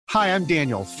Hi, I'm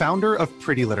Daniel, founder of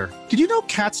Pretty Litter. Did you know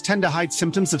cats tend to hide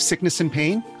symptoms of sickness and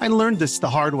pain? I learned this the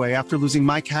hard way after losing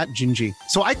my cat, Gingy.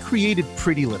 So I created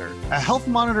Pretty Litter, a health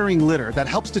monitoring litter that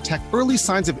helps detect early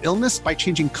signs of illness by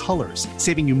changing colors,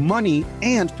 saving you money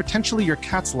and potentially your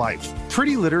cat's life.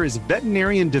 Pretty Litter is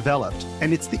veterinarian developed,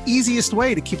 and it's the easiest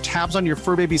way to keep tabs on your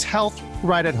fur baby's health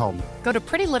right at home. Go to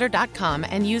prettylitter.com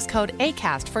and use code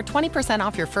ACAST for 20%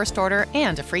 off your first order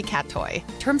and a free cat toy.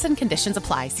 Terms and conditions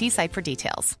apply. See site for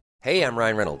details. Hey, I'm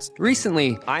Ryan Reynolds.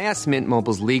 Recently, I asked Mint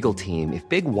Mobile's legal team if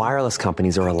big wireless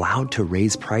companies are allowed to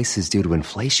raise prices due to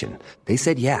inflation. They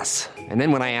said yes. And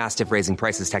then when I asked if raising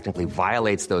prices technically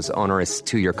violates those onerous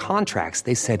two-year contracts,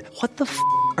 they said, "What the f***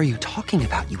 are you talking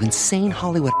about, you insane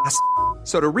Hollywood ass?"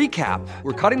 So to recap,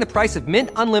 we're cutting the price of Mint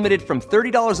Unlimited from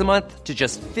 $30 a month to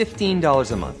just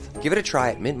 $15 a month. Give it a try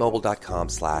at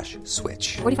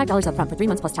mintmobile.com/switch. $45 up front for 3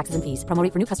 months plus taxes and fees. Promo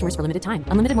rate for new customers for limited time.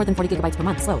 Unlimited more than 40 gigabytes per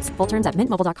month. Slows full terms at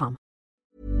mintmobile.com.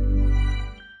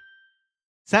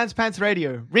 Sans Pants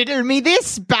Radio. Riddle me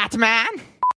this, Batman!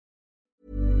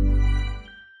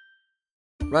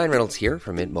 Ryan Reynolds here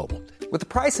from Mint Mobile. With the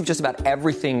price of just about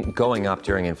everything going up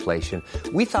during inflation,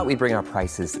 we thought we'd bring our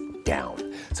prices down.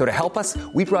 So to help us,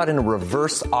 we brought in a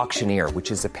reverse auctioneer,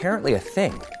 which is apparently a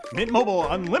thing. Mint Mobile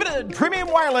Unlimited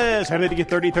Premium Wireless. How to get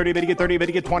 30, 30, bit to get 30, bit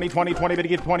to get 20, 20, 20, bit to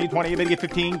get 20, 20, bit to get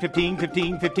 15, 15,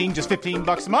 15, 15, just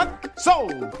 $15 a month?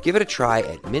 Sold! Give it a try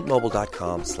at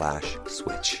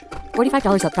mintmobile.com/switch.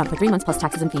 $45 up front for 3 months plus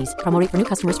taxes and fees. Promo rate for new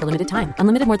customers for limited time.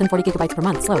 Unlimited more than 40 gigabytes per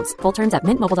month. Slows full terms at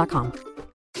mintmobile.com.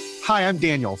 Hi, I'm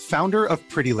Daniel, founder of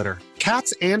Pretty Litter.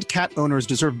 Cats and cat owners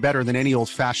deserve better than any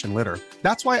old-fashioned litter.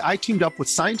 That's why I teamed up with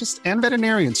scientists and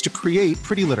veterinarians to create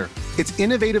Pretty Litter. Its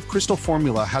innovative crystal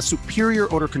formula has superior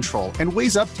odor control and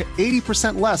weighs up to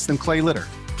 80% less than clay litter.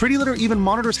 Pretty Litter even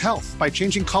monitors health by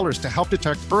changing colors to help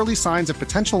detect early signs of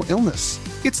potential illness.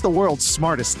 It's the world's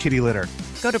smartest kitty litter.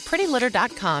 Go to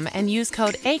prettylitter.com and use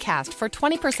code ACAST for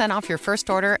 20% off your first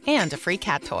order and a free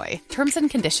cat toy. Terms and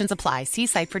conditions apply. See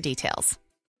site for details.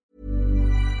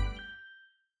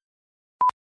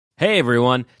 Hey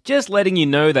everyone, just letting you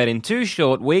know that in 2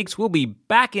 short weeks we'll be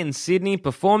back in Sydney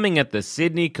performing at the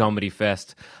Sydney Comedy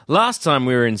Fest. Last time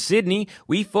we were in Sydney,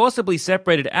 we forcibly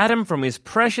separated Adam from his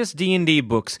precious D&D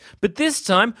books, but this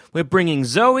time we're bringing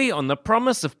Zoe on the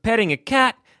promise of petting a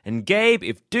cat, and Gabe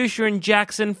if Dusha and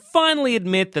Jackson finally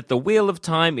admit that The Wheel of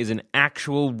Time is an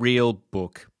actual real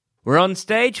book. We're on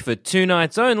stage for 2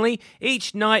 nights only.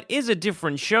 Each night is a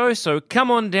different show, so come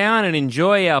on down and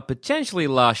enjoy our potentially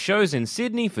last shows in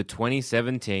Sydney for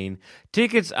 2017.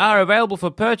 Tickets are available for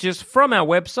purchase from our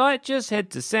website. Just head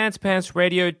to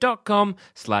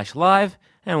sanspantsradio.com/live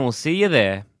and we'll see you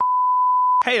there.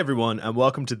 Hey everyone, and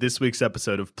welcome to this week's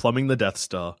episode of Plumbing the Death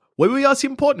Star, where we ask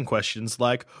important questions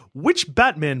like, which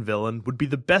Batman villain would be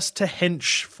the best to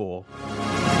hench for?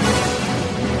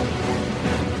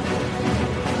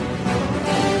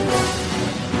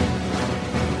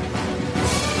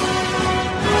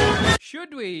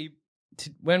 Should we,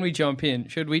 when we jump in,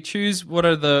 should we choose what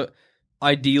are the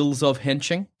ideals of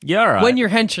henching? Yeah, all right. When you're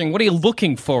henching, what are you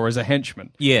looking for as a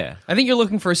henchman? Yeah. I think you're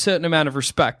looking for a certain amount of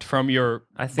respect from your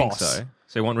I think boss. so.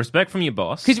 So you want respect from your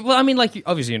boss? Because, well, I mean, like,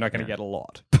 obviously you're not going to get a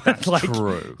lot. But, like,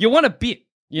 true. You want a bit,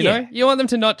 you Yeah. know? You want them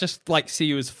to not just, like, see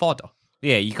you as fodder.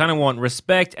 Yeah, you kind of want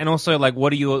respect, and also, like,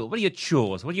 what are your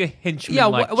chores? What are your henchmen Yeah,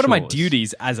 like what are my chores?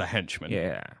 duties as a henchman?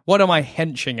 Yeah. What are my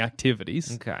henching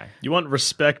activities? Okay. You want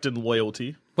respect and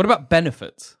loyalty. What about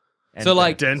benefits? And so,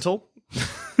 like, Dental.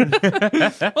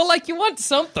 well, like, you want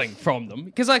something from them,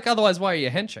 because, like, otherwise, why are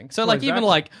you henching? So, like, even exactly.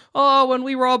 like, oh, when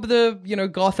we rob the,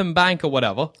 Gotham Bank or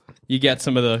whatever, you get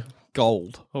some of the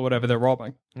gold or whatever they're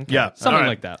robbing. Yeah. Something all right.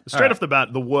 like that. Straight off the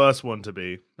bat, the worst one to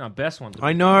be. No, best one.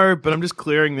 I know, but I'm just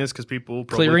clearing this because people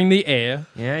probably... Clearing the air.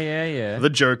 Yeah. The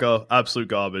Joker, absolute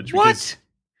garbage. What? Because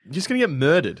you're just going to get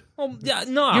murdered. Well, yeah,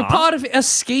 no. You're part of a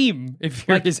scheme if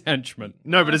you're his henchman.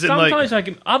 No, but is it like... Sometimes I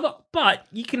can... But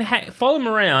you can follow him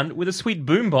around with a sweet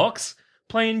boombox,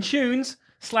 playing tunes,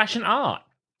 slashing art.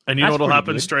 And you know That's what'll pretty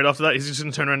happen good. straight after that? He's just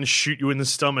going to turn around and shoot you in the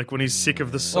stomach when he's sick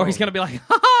of the song. Or he's going to be like,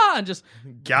 ha-ha, and just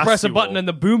Gas press a you button all. and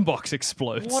the boombox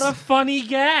explodes. What a funny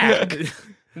gag.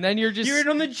 And then you're just... You're in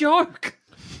on the joke.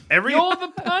 You're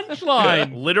the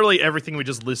punchline. Literally everything we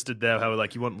just listed there, how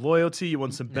like you want loyalty, you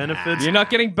want some benefits. You're not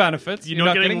getting benefits. You're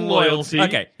not getting loyalty.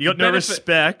 Okay. You got the no benefit-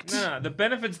 respect. No, the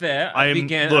benefits there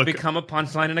Look- become a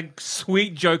punchline and a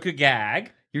sweet Joker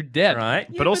gag. You're dead. Right?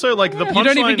 But also, like, the punchline... You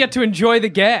don't even get to enjoy the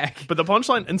gag. But the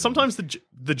punchline... And sometimes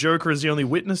the Joker is the only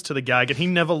witness to the gag, and he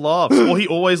never laughs. Or he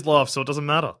always laughs, so it doesn't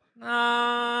matter.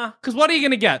 Because what are you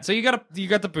going to get? So you got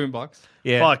the boombox.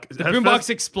 Yeah. Fuck. The boombox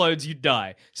explodes, you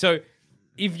die. So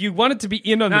if you wanted to be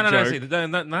in on the joke... See,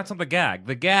 that's not the gag.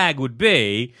 The gag would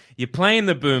be, you're playing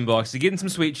the boombox, you're getting some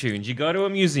sweet tunes, you go to a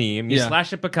museum, you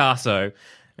slash a Picasso,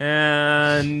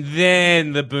 and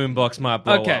then the boombox might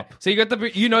blow up. So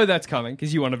you know that's coming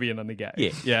because you want to be in on the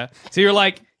gag. Yeah. So you're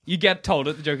like, you get told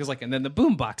it, the joke is like, and then the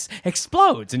boombox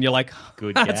explodes, and you're like,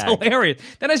 good that's gag. hilarious.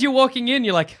 Then as you're walking in,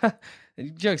 you're like, the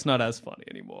joke's not as funny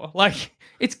anymore. Like,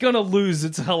 it's going to lose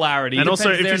its hilarity. And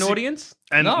also, Is there an audience?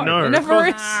 And no, there never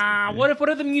is. What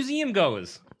are the museum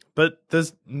goers? But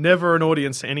there's never an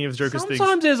audience to any of Joker's things.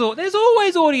 Sometimes there's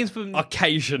always audience for...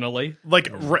 Occasionally.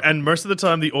 And most of the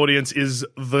time the audience is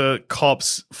the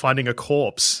cops finding a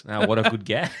corpse. Now, what a good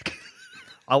gag.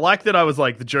 I like that I was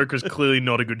like, the Joker's clearly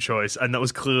not a good choice, and that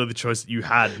was clearly the choice that you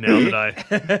had now that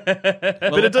I...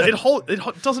 But it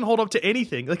doesn't hold up to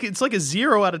anything. Like, it's like a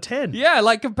 0 out of 10. Yeah,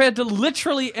 like compared to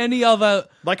literally any other...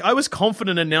 Like, I was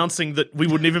confident announcing that we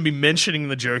wouldn't even be mentioning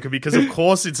the Joker because, of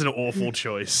course, it's an awful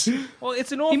choice. Well,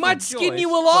 it's an awful He might skin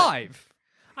you alive.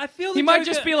 I feel He might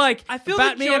just be like, I feel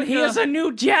Batman, here's a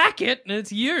new jacket, and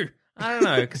it's you. I don't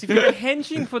know, because if you're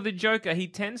henching for the Joker, he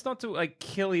tends not to like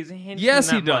kill his henchmen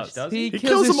Yes, he that much, does. does he? He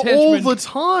kills his them all henchmen the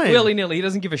time. willy-nilly. He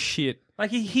doesn't give a shit.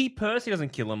 Like he personally doesn't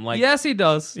kill him. Like Yes, he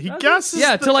does. He gasses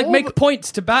to like make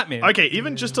points to Batman. Okay,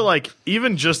 even just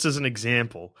as an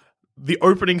example, the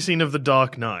opening scene of The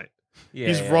Dark Knight.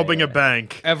 He's robbing a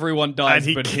bank. Everyone dies, and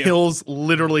he but kills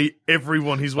literally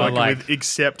everyone he's working with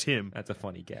except him. That's a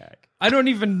funny gag. I don't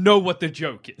even know what the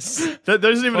joke is. That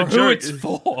isn't even or a who joke. it's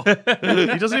for.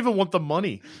 He doesn't even want the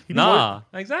money.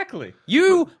 Exactly.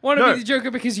 You want to No. be the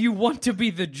Joker because you want to be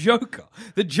the Joker.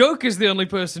 The Joker's the only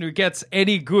person who gets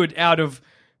any good out of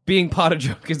being part of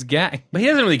Joker's gang. But he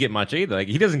doesn't really get much either. Like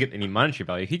he doesn't get any monetary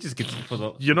value. He just gets for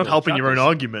the. You're not helping your own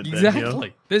argument. Exactly.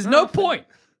 Then, There's no point.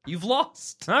 You've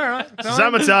lost. All right.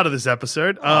 Zamet's out of this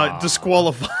episode.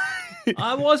 Disqualified.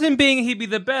 I wasn't being he'd be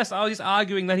the best. I was just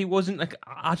arguing that he wasn't like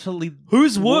utterly.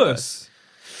 Who's worse?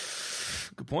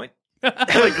 Good point.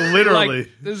 Like literally.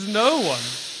 Like, there's no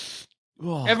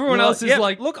one. Everyone else is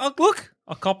like, look.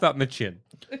 I'll cop that in the chin.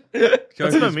 That's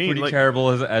what I mean. Pretty Like, terrible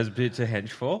as bit to hench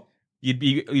for. You'd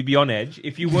be on edge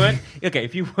if you weren't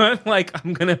If you weren't like,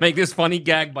 I'm gonna make this funny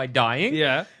gag by dying.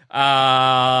 yeah.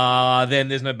 Then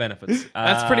there's no benefits.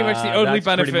 That's pretty much the only that's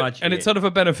pretty benefit, much and it. it's sort of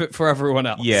a benefit for everyone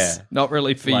else. Yeah. Not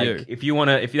really for Like, you.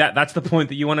 if that's the point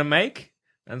that you want to make,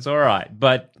 that's all right.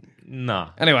 But nah.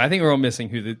 Anyway, I think we're all missing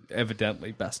who the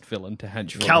evidently best villain to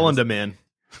hench for Calendar is. Man.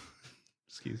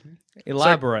 Excuse me.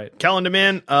 Elaborate. Calendar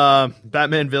Man,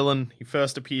 Batman villain. He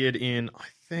first appeared in, I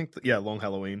think, Long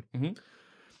Halloween. Mm-hmm.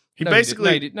 He No,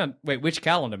 basically... wait, which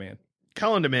Calendar Man?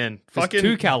 Calendar Man. There's Fucking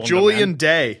two Calendar Julian Man.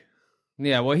 Day.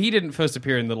 Yeah, well, he didn't first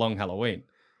appear in the Long Halloween.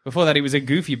 Before that, he was a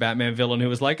goofy Batman villain who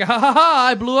was like, ha ha ha,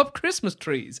 I blew up Christmas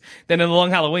trees. Then in the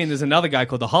Long Halloween, there's another guy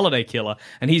called the Holiday Killer,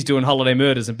 and he's doing holiday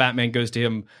murders, and Batman goes to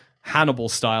him Hannibal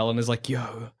style and is like,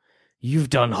 yo, you've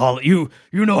done you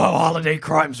know how holiday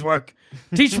crimes work.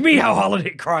 Teach me how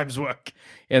holiday crimes work.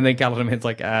 And then Calendar Man's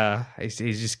like, he's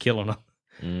just killing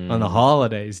them on the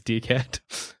holidays, dickhead.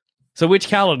 So which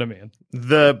Calendar Man?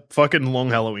 The fucking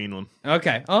Long Halloween one.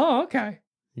 Okay. Oh, okay.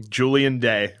 Julian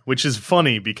Day, which is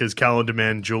funny because Calendar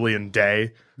Man, Julian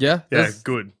Day. Yeah. Yeah,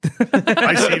 good.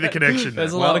 I see the connection.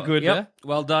 There's a There. lot of good there.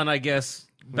 Well done, I guess.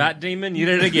 Bat Demon, you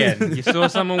did it again. You saw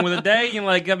someone with a day, you're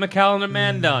like, get my Calendar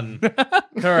Man done.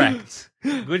 Correct.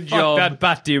 Good job. That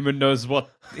Bat Demon knows what.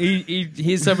 He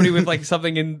hears somebody with like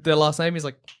something in their last name. He's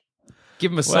like,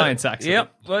 give him a science accent.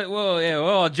 Yep.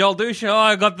 Well, Joel Dusha,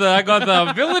 I got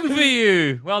the villain for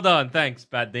you. Well done. Thanks,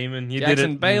 Bat Demon. You did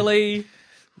Jackson it. Bailey.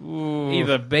 Ooh.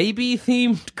 Either baby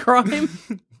themed crime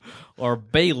or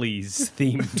Bailey's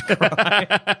themed crime.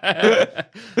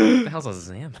 What the hell's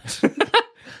a Zamet?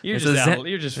 You're There's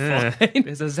just Yeah. fine.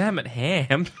 There's a Zamet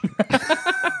ham.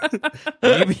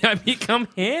 Maybe I become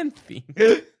ham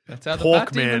themed. That's how the Pork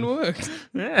Bat Demon Man. works.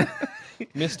 Yeah.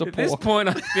 Mr. At this Pork. point,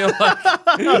 I feel like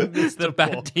the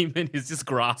Bat Demon is just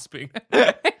grasping.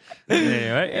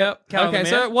 Anyway, Yep. Calendar Okay,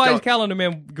 Man. so why Go. is Calendar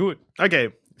Man good? Okay,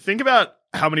 think about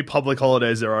how many public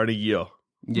holidays there are in a year.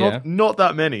 Yeah. Not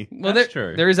that many. Well, That's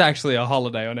true. There is actually a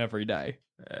holiday on every day.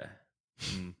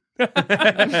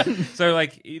 So,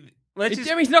 like, let's just...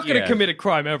 I mean, he's not going to yeah. commit a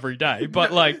crime every day,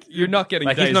 but like you're not getting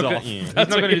Like, days he's not off. gonna, yeah, he's That's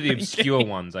not what going to do you're the thinking. obscure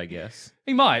ones, I guess.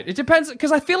 He might. It depends,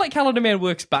 because I feel like Calendar Man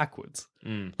works backwards.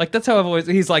 Like, that's how I've always...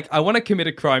 He's like, I want to commit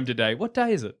a crime today. What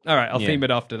day is it? All right, I'll Yeah. theme it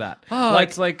after that. Oh,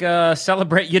 it's like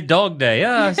celebrate your dog day.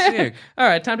 Ah, sick. All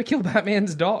right, time to kill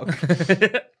Batman's dog.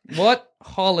 What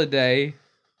holiday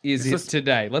is it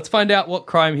today? Let's find out what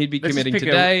crime he'd be Let's just committing pick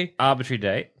today. a arbitrary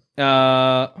date.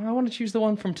 I want to choose the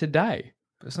one from today.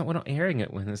 But we're not airing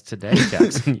it when it's today,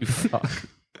 Jackson. You fuck.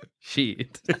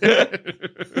 Shit.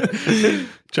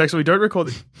 Jackson, we don't record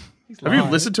this. Have you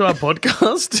listened to our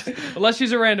podcast? Well, let's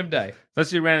use a random day. Let's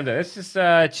do random day. Let's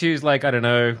just choose, like, I don't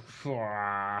know,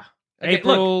 Okay,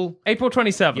 April. look, April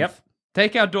 27th. Yep.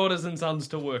 Take our daughters and sons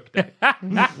to work day.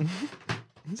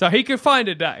 So he could find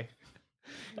a day.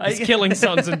 He's killing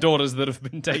sons and daughters that have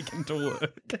been taken to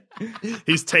work.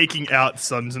 He's taking out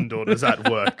sons and daughters at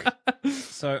work.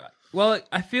 So, well,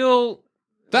 I feel...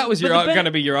 That was But the going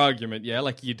to be your argument, yeah?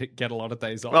 Like, you'd get a lot of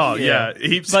days off. Oh, yeah.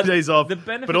 Heaps of days off. the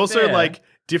benefit But also, there- like,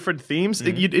 different themes.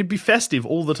 It'd be festive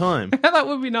all the time. That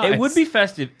would be nice. It would be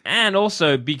festive, and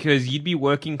also because you'd be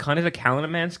working kind of a calendar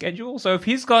man schedule. So if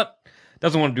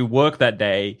doesn't want to do work that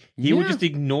day, he would just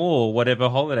ignore whatever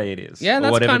holiday it is. Yeah, or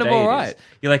that's whatever kind of day it all is. right.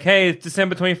 You're like, hey, it's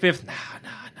December 25th. Nah.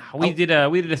 We did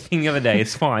a thing the other day.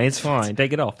 It's fine. It's fine.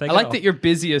 Take it off. I like that your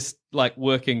busiest like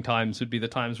working times would be the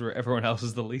times where everyone else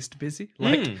is the least busy.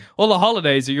 Like all the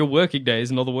holidays are your working days,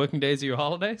 and all the working days are your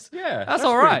holidays. Yeah, that's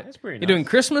all right. That's pretty You're nice. doing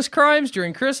Christmas crimes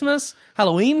during Christmas,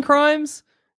 Halloween crimes.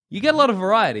 You get a lot of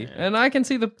variety, and I can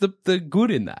see the good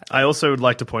in that. I also would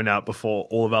like to point out before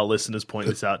all of our listeners point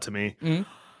this out to me,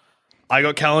 I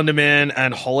got Calendar Man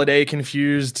and Holiday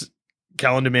confused.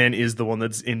 Calendar Man is the one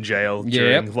that's in jail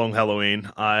during Long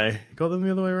Halloween. I got them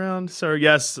the other way around. So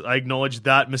yes, I acknowledge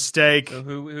that mistake. So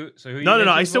who No.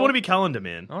 I still want to be Calendar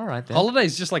Man. All right, then.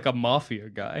 Holiday's just like a mafia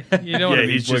guy. You don't want to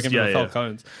be he's working just- for the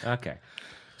Falcones. Okay.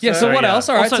 Yeah. So what else?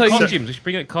 All right. Also, So costumes. We should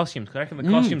bring out costumes. I reckon the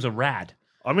costumes are rad.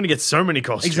 I'm going to get so many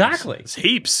costumes. Exactly. It's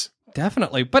heaps.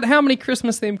 definitely. But how many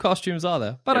Christmas themed costumes are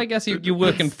there? But I guess you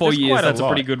work in 4 there's years. quite a That's a lot.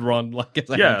 pretty good run. Like as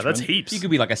a Yeah, henchman. that's heaps. You could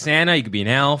be like a Santa, you could be an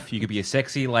elf, you could be a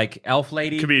sexy like elf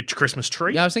lady. Could be a Christmas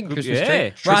tree. Yeah, I was thinking Christmas Yeah.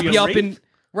 tree. Wrap Christmas you up wreath. in.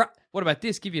 What about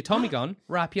this? Give you a Tommy gun.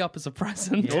 Wrap you up as a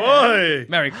present. Oi!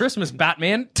 Merry Christmas,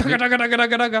 Batman. Tugga, tugga, tugga,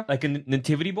 tugga, tugga. Like a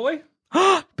nativity boy.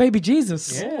 Baby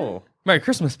Jesus. Oh. Merry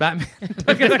Christmas, Batman.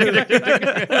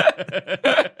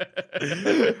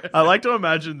 I like to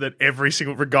imagine that every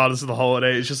single, regardless of the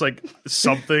holiday, it's just like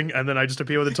something, and then I just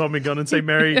appear with a Tommy gun and say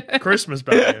 "Merry Christmas,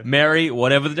 Batman." Mary,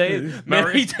 whatever the day is.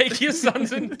 Mary, take your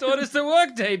sons and daughters to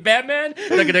work day, Batman.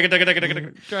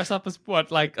 Dress up as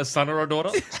what? Like A son or a daughter?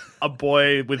 A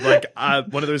boy with like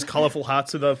one of those colorful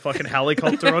hats with a fucking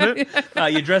helicopter on it.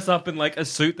 You dress up in like a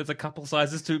suit that's a couple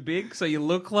sizes too big, so you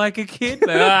look like a kid.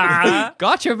 Ah.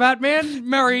 Gotcha, Batman.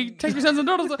 Mary, take your sons and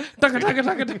daughters. Tugga, tugga,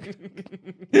 tugga,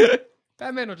 tugga.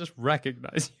 Batman will just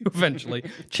recognize you eventually.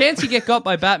 Chance you get got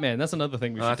by Batman. That's another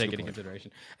thing we should that's a take good into point.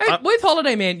 consideration. Hey, with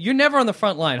Holiday Man, you're never on the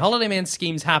front line. Holiday Man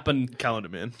schemes happen. Calendar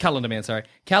Man. Calendar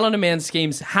Man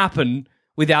schemes happen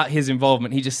without his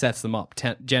involvement. He just sets them up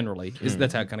generally.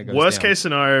 That's how it kind of goes Worst down. case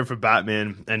scenario for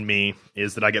Batman and me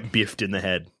is that I get biffed in the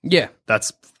head. Yeah.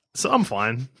 So I'm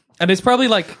fine. And it's probably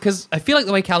like, because I feel like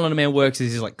the way Calendar Man works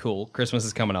is he's like, cool, Christmas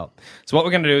is coming up. So what we're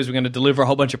going to do is we're going to deliver a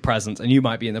whole bunch of presents, and you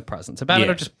might be in the presents. So Batman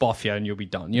will just boff you and you'll be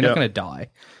done. You're not Yep. going to die.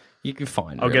 You can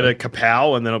fine. I'll get a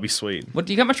kapow and then I'll be sweet. What,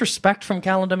 do you get much respect from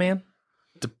Calendar Man?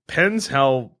 Depends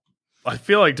how. I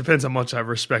feel like depends how much I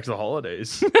respect the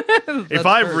holidays. If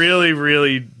I really,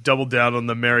 really double down on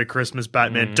the Merry Christmas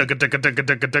Batman,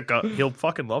 he'll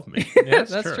fucking love me. Yeah,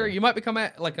 that's true. You might become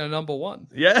like a number one.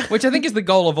 Yeah. Which I think is the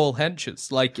goal of all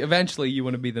henches. Like, eventually you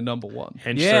want to be the number one.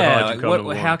 Hench so Yeah, hard like, you come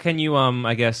to how one. can you,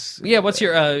 I guess, Yeah, what's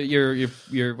your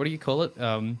what do you call it?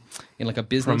 In like a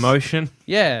business promotion?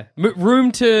 Yeah,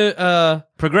 room to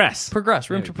Progress.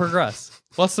 room to progress.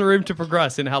 What's the room to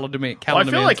progress in Calendar Man? I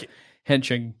feel like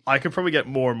henching. I could probably get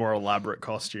more and more elaborate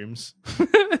costumes.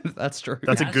 That's true.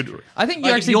 That's a good. I think you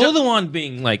Like, actually you're the one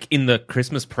being like in the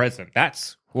Christmas present.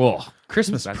 That's whoa.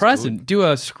 Christmas That's present. Do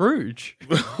a Scrooge.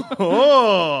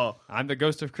 Oh, I'm the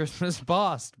ghost of Christmas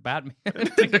past, Batman.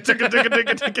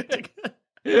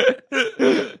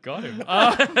 Got him.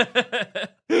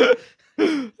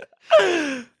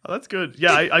 Oh, that's good.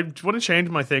 Yeah, I want to change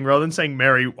my thing rather than saying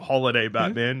 "Merry Holiday,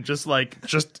 Batman." just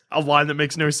a line that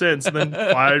makes no sense, and then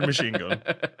fire a machine gun.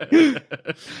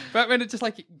 Batman, it's just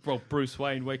like, well, Bruce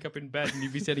Wayne wake up in bed and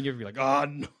you'd be sitting here and be like, oh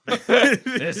no,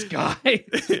 this guy.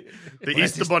 The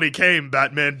Easter Bunny came,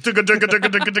 Batman.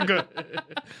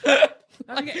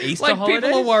 Like, Easter like holidays?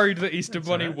 people are worried that Easter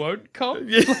Bunny won't come.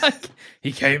 Like,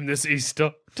 he came this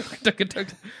Easter.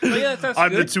 Yeah, that's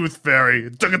I'm the good. Tooth Fairy.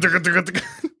 That's not a Tooth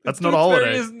Fairy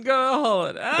holiday. isn't got a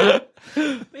holiday.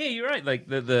 Yeah, you're right. Like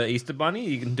the Easter Bunny,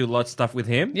 you can do a lot of stuff with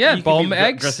him. Yeah, you can bomb be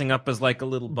eggs. dressing up as like a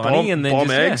little bunny, and then bomb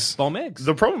just, eggs. bomb eggs.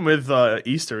 The problem with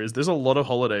Easter is there's a lot of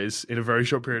holidays in a very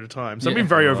short period of time. So I'm being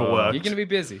very overworked. You're going to be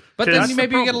busy. But That's then the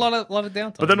maybe you get a problem. lot of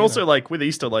downtime. But then you also, know? like with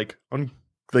Easter, like on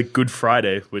like Good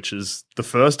Friday, which is the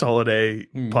first holiday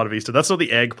part of Easter. That's not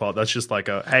the egg part. That's just like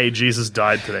a, hey, Jesus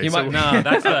died today. No,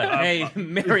 that's a, hey,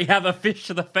 Mary, have a fish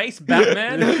to the face,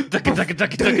 Batman.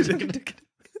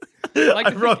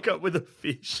 I rock up with a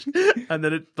fish, and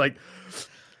then it like,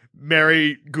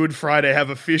 Merry Good Friday, have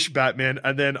a fish, Batman,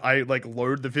 and then I like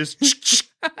load the fish,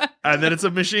 and then it's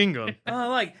a machine gun. Oh,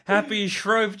 like Happy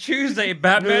Shrove Tuesday,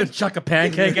 Batman. Chuck a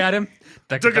pancake at him.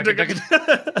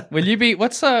 Will you be?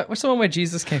 What's the one where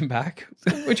Jesus came back?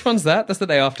 Which one's that? That's the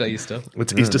day after Easter.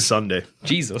 It's Easter Sunday.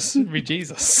 Jesus, be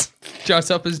Jesus. Dress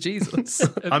up as Jesus.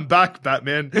 I'm back,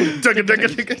 Batman. That'd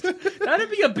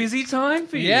be a busy time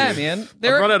for you. Yeah, man.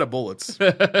 I've run out of bullets.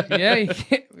 Yeah,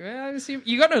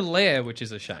 you got no lair, which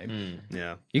is a shame.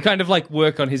 Yeah. You kind of like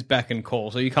work on his beck and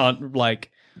call, so you can't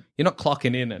like. You're not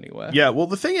clocking in anywhere. Yeah, well,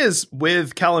 the thing is,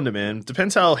 with Calendar Man,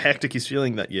 depends how hectic he's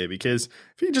feeling that year, because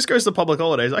if he just goes to public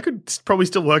holidays, I could probably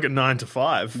still work at 9 to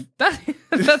 5.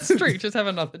 That's true. Just have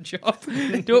another job.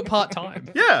 Do it part-time.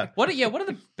 Yeah. What are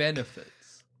the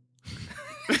benefits?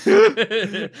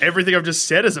 Everything I've just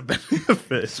said is a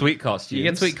benefit. Sweet costumes. You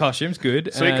get sweet costumes,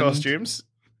 good. Sweet costumes.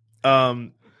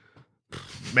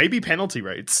 Maybe penalty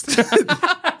rates.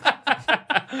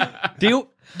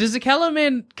 Does the Calendar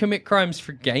Man commit crimes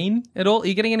for gain at all? Are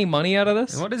you getting any money out of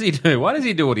this? What does he do? Why does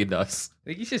he do what he does? I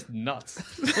think he's just nuts.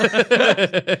 He's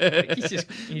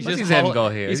What's his end goal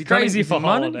here? He's crazy for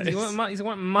money. holidays. Does he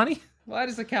want money? Why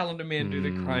does the Calendar Man do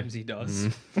the crimes he does?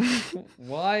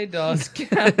 Why does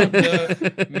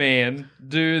Calendar Man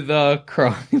do the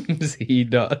crimes he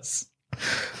does?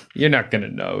 You're not going to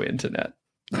know, Internet.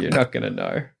 You're not going to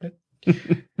know.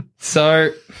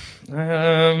 So, it's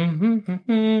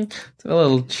a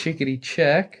little chickadee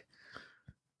check.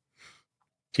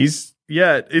 It's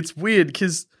weird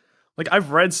because, like,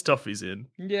 I've read stuff he's in.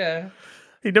 Yeah.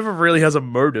 He never really has a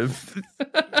motive.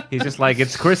 He's just like,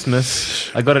 it's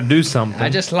Christmas. I got to do something. I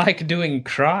just like doing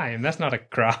crime. That's not a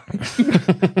crime.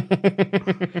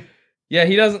 Yeah,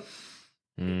 he doesn't.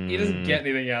 He doesn't get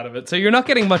anything out of it. So you're not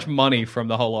getting much money from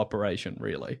the whole operation,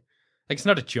 really. Like, it's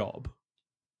not a job.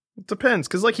 It depends,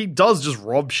 because, like, he does just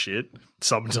rob shit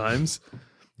sometimes.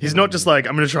 He's not just like,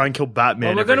 I'm going to try and kill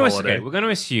Batman every holiday. We're going to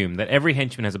assume that every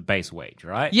henchman has a base wage,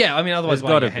 right? Yeah, I mean, otherwise, There's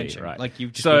why gotta are you be, henching? right? Like, you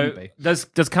just so wouldn't be. does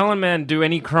Calendar Man do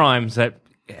any crimes that...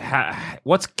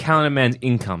 what's Calendar Man's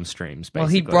income streams,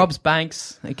 basically? Well, he robs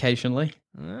banks occasionally.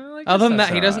 Other than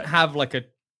that, he doesn't have, like a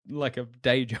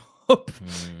day job.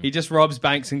 He just robs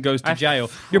banks and goes to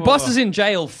jail. Your boss is in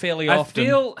jail fairly often. I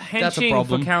feel That's a henching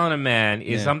problem. for Calendar Man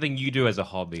is something you do as a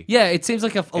hobby. Yeah, it seems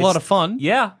like a lot of fun.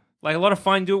 Yeah. Like a lot of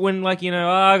fun. Do it when, like,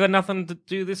 I got nothing to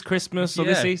do this Christmas or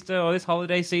this Yeah. Easter or this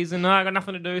holiday season. I got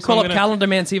nothing to do. So Call I'm up gonna... Calendar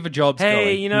Man, see if a job's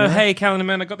Hey, going. hey, Calendar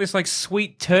Man, I got this, like,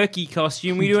 sweet turkey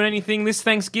costume. We doing anything this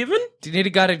Thanksgiving? Do you need a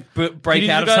guy to break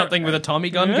out of something with a Tommy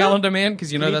gun, Calendar Man?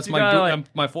 Because that's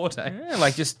my forte. Yeah,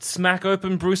 like, just smack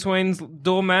open Bruce Wayne's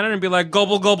door manor and be like,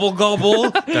 gobble, gobble,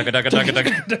 gobble. Dugga, dugga,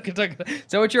 dugga, dugga. Is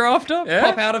that what you're after? Yeah.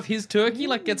 Pop out of his turkey,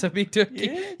 like gets a big turkey.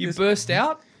 Yeah, you burst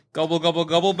out. Gobble, gobble,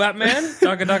 gobble, Batman.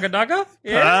 Dugga, dugga, dugga.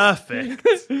 Yeah.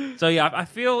 Perfect. So, yeah, I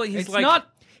feel he's It's like...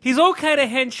 not- He's okay to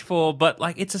hench for, but,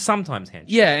 like, it's a sometimes hench.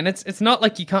 Yeah, and it's not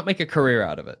like you can't make a career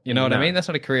out of it. You know what I No. mean? That's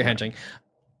not a career henching.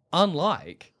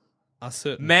 Unlike a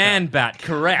certain Man bat,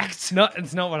 correct. It's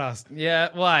not what I was. Yeah,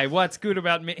 why? What's good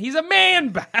about me? He's a man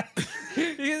bat.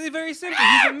 It's very simple.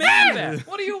 He's a man bat.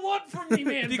 What do you want from me,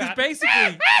 man Because bat?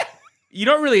 basically,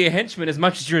 you're not really a henchman as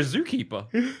much as you're a zookeeper.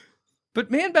 But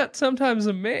man bat's sometimes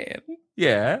a man.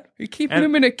 Yeah. You're keeping And-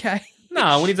 him in a cage.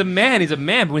 No, when he's a man, he's a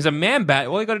man. But when he's a man bat,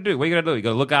 what you got to do? You got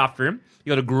to look after him.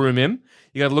 You got to groom him.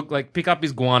 You got to pick up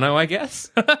his guano, I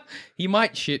guess. He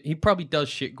might shit. He probably does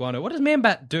shit guano. What does man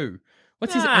bat do?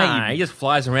 What's his Nah, aim? he just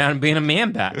flies around being a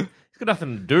man bat. He's got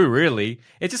nothing to do, really.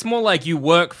 It's just more like you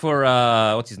work for,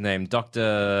 what's his name? Dr.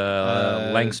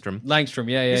 Langstrom. Langstrom,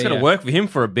 yeah. You just got to work for him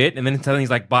for a bit, and then suddenly he's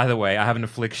like, by the way, I have an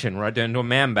affliction, right? Turn into a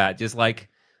man bat. Just look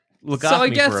after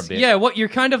me for a bit. Yeah, you're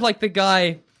kind of like the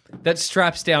guy that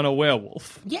straps down a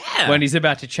werewolf. Yeah. When he's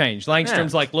about to change.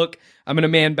 Langstrom's like, look, I'm going to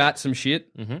man bat some shit.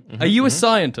 Are you a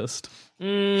scientist?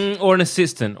 Or an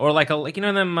assistant, or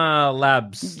them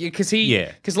labs. Yeah,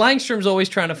 because Langstrom's always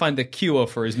trying to find the cure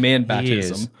for his man He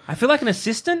is. batism. I feel like an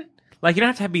assistant. Like, you don't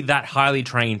have to be that highly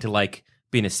trained to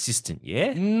be an assistant.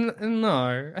 Yeah,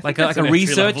 No, I think like that's a an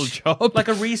entry-level research job. like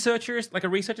a research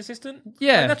assistant.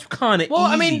 Yeah. Like, that's kind of Well,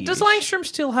 I mean, does Langstrom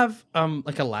still have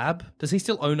a lab? Does he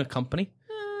still own a company?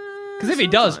 Because if he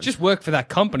does, just work for that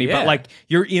company. Yeah. But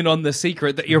you're in on the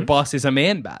secret that your boss is a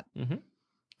man bat. Mm-hmm.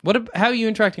 How are you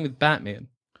interacting with Batman?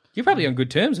 You're probably on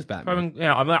good terms with Batman.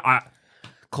 I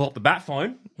call up the bat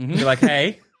phone. Be like,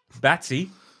 hey, Batsy,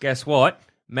 guess what?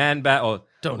 Man bat, or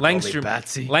Don't call me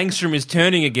Batsy. Langstrom is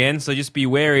turning again, so just be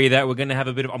wary that we're going to have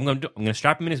a bit of... I'm going to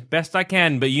strap him in as best I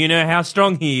can, but you know how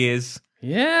strong he is.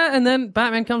 Yeah, and then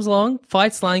Batman comes along,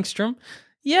 fights Langstrom.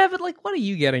 Yeah, but like, what are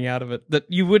you getting out of it that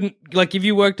you wouldn't like if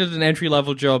you worked at an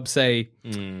entry-level job, say,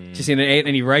 just in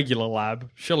any regular lab?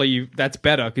 Surely that's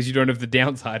better because you don't have the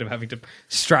downside of having to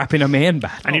strap in a man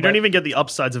bat, and you don't even get the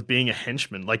upsides of being a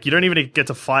henchman. Like, you don't even get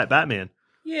to fight Batman.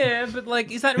 Yeah, but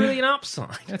like, is that really an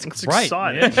upside? That's It's great.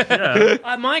 exciting.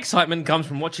 Yeah. My excitement comes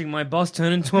from watching my boss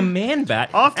turn into a man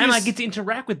bat, and I get to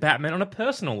interact with Batman on a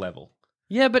personal level.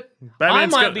 Yeah, but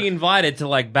Batman's I might be invited to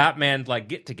like Batman like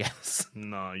get-togethers.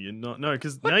 No, you're not. No,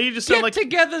 because now you just sound like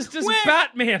get-togethers does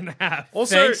Batman have?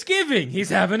 Also, Thanksgiving, he's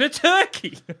having a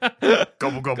turkey.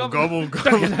 gobble gobble Gobble.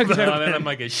 gobble. No, then I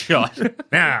might get shot.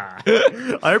 Nah.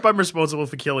 I hope I'm responsible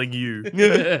for killing you.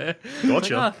 Gotcha.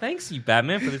 Like, oh, thanks you,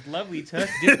 Batman, for this lovely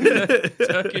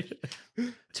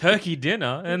turkey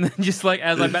dinner. And then just like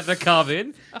as I'm about to carve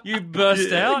in, you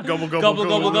burst out. Gobble, gobble, gobble,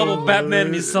 gobble, gobble, gobble. Batman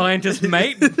and his scientist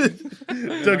mate.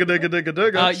 Dugga, dugga, dugga,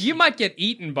 dugga. You might get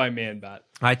eaten by Man Bat.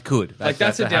 I could. Like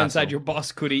that's a downside. hassle. Your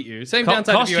boss could eat you. Same Co-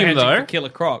 downside if you were costume, henching though. for Killer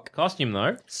Croc. Costume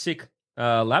though, sick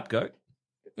lab coat.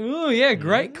 Oh yeah,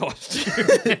 great costume.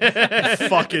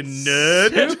 Fucking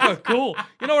nerd. Super cool.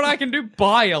 You know what I can do?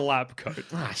 Buy a lab coat.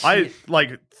 I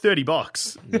like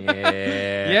 $30.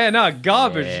 Yeah. Yeah, no,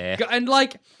 garbage. Yeah. And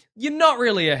like, you're not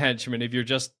really a henchman if you're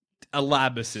just a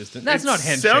lab assistant. That's not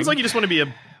henching. Sounds like you just want to be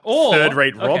a Or-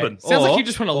 third-rate okay, Robin. Sounds like Or- you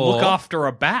just want to or- look after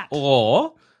a bat.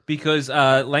 Or because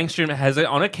Langstrom has,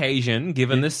 on occasion,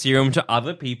 given the serum to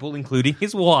other people, including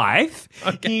his wife,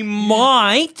 he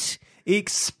might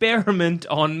experiment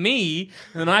on me,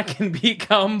 and I can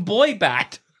become Boy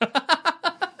Bat.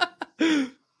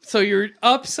 So your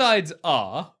upsides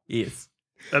are Yes.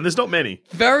 And there's not many.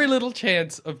 very little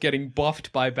chance of getting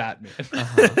buffed by Batman.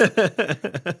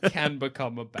 Can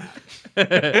become a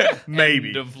bat. Maybe.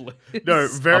 End of list. No,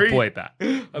 very, A Boy Bat.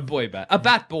 A boy bat. A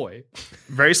bat boy.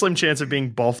 very slim chance of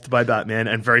being boffed by Batman,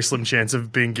 and very slim chance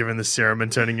of being given the serum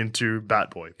and turning into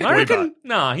Batboy. I Boy reckon, Bat.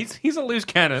 nah, he's a loose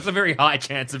cannon. It's a very high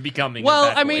chance of becoming a Well,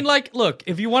 Bat I Boy. mean, like, look,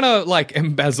 if you want to, like,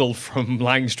 embezzle from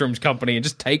Langstrom's company and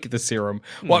just take the serum,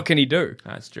 what can he do?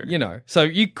 That's true. You know, so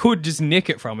you could just nick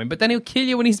it from him, but then he'll kill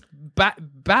you when he's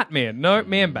Batman. No,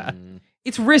 Man-Bat.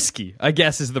 It's risky, I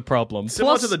guess, is the problem.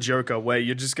 Similar Plus, to the Joker, where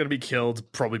you're just going to be killed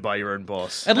probably by your own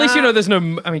boss. at least you know there's no, I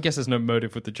mean, I guess there's no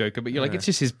motive with the Joker, but you're like, it's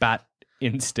just his bat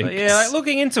instincts. Yeah, like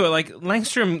looking into it, like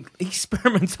Langstrom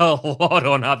experiments a lot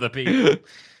on other people.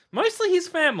 Mostly his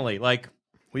family. Like,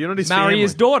 Well, you're not his marry family.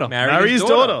 his daughter. Marry his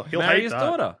daughter. He'll marry hate his that.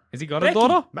 daughter. Has he got Becky. a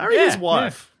daughter? Marry Yeah, his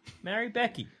wife. Marry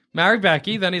Becky. Marry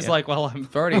Becky. Then he's like, well, I'm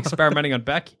already experimenting on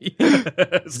Becky.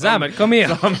 Zamet, come here.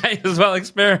 So I may as well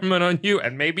experiment on you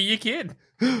and maybe your kid.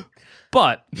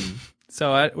 But,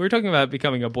 so we're talking about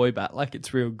becoming a boy bat like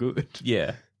it's real good.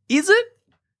 Yeah. Is it?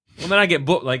 Well, then I get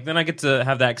booked. Like, then I get to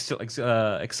have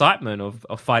that excitement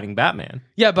of fighting Batman.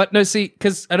 Yeah, but no, see,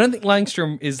 because I don't think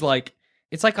Langstrom is like,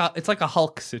 it's like a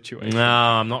Hulk situation. No,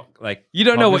 I'm not like. You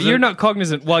don't know what, cognizant. you're not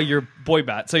cognizant while you're boy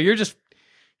bat, so you're just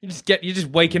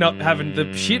waking up having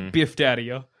the shit biffed out of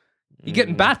you. You're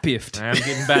getting bat biffed. I'm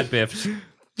getting bat biffed.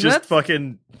 Just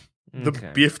fucking the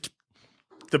Okay. biffed.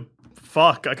 The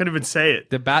fuck. I can't even say it.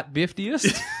 The bat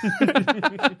biftiest?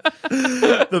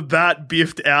 The bat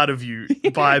biffed out of you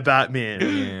by Batman.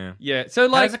 Yeah. Yeah, so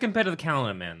How like, does it compare to the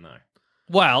Calendar Man, though?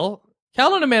 well,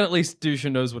 Calendar Man at least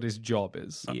Dusha knows what his job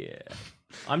is. Yeah.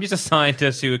 I'm just a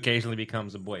scientist who occasionally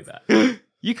becomes a boy bat.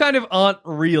 You kind of aren't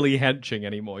really henching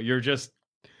anymore. You're just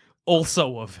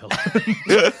also a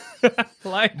villain.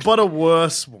 Like, But a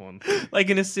worse one. Like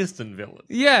an assistant villain.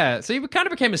 yeah, so you kind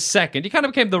of became a second. You kind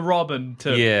of became the Robin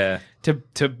to Yeah.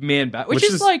 to Man-Bat, which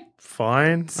is like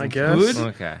fine, I guess. good.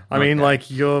 Okay. I mean, Okay.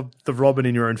 like, you're the Robin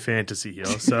in your own fantasy here,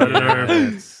 so I don't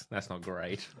know. That's not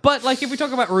great. But like, if we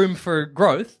talk about room for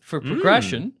growth, for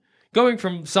progression, going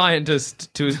from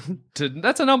scientist to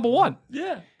that's a number one.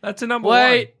 Yeah. That's a number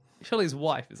Wait, surely his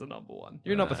wife is a number one.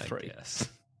 You're number one. three. Yes.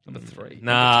 Number three.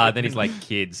 Nah, then he's like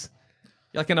kids.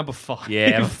 You're like a number five. Yeah,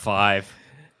 number 5.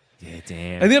 Yeah,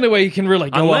 damn. And the only way you can really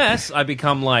go Unless I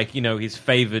become like, his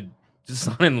favored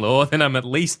son-in-law, then I'm at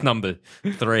least number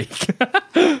 3. up.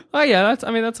 Oh yeah,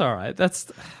 that's all right.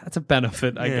 That's a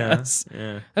benefit, I guess.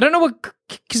 Yeah. I don't know what,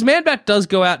 because Man-Bat does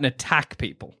go out and attack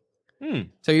people.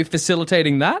 So you're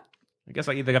facilitating that? I guess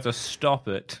I either have to stop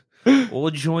it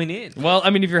or join in. Well, I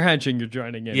mean, if you're henching, you're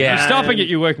joining in. Yeah. If you're stopping it,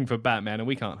 you're working for Batman, and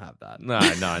we can't have that. No,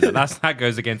 that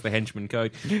goes against the henchman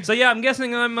code. So yeah, I'm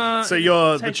guessing I'm. So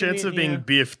the taking chance it, of being yeah.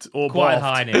 biffed or Quite boffed,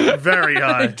 high now. very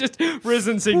high. Just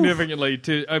risen significantly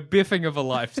to a biffing of a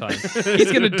lifetime.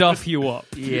 He's going to duff you up.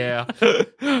 Yeah.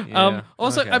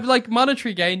 Also, okay. I'm like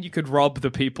monetary gain, you could rob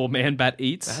the people Man-Bat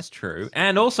eats. That's true.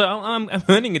 And also, I'm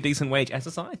earning a decent wage as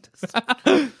a scientist.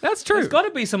 That's true. There's got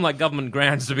to be some like government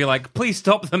grants to be like, please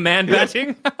stop the man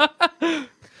batting.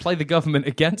 Play the government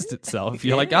against itself.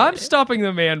 You're like, I'm stopping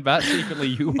the Man-Bat. Secretly,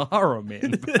 you are a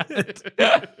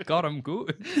Man-Bat. God, I'm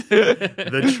good.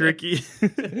 The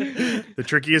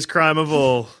trickiest crime of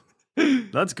all.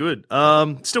 That's good.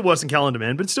 Still worse than Calendar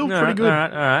Man, but still pretty good. All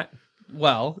right.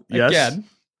 Well, Yes. again,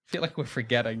 I feel like we're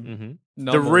forgetting. Mm-hmm.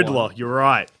 The Riddler, you're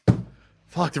right.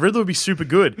 Fuck, the Riddler would be super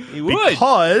good. He would.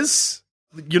 Because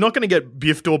you're not going to get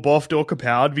biffed or boffed or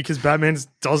kapowed because Batman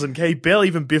doesn't care. He barely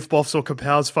even biff boffs or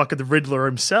kapows fucking the Riddler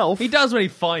himself. He does when he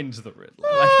finds the Riddler.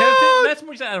 That's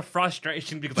more out of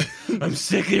frustration because like, I'm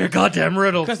sick of your goddamn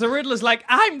riddles. Because the Riddler's like,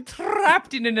 I'm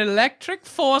trapped in an electric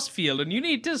force field and you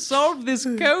need to solve this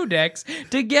codex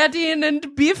to get in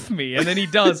and biff me. And then he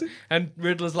does. And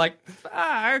Riddler's like,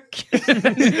 fuck.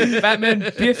 Batman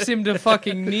biffs him to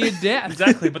fucking near death.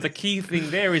 Exactly, but the key thing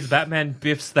there is Batman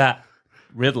biffs that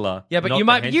Riddler. Yeah, but not you the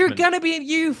might, you're henchman. gonna be,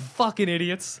 you fucking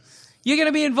idiots. You're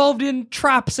gonna be involved in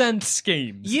traps and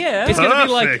schemes. Yeah. It's gonna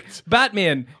be like, Perfect.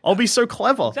 Batman, I'll be so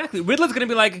clever. Exactly. Riddler's going to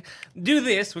be like, do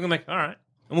this. We're going to be like, all right.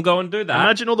 And we'll go and do that.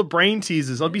 Imagine all the brain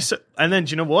teasers. I'd be so. And then,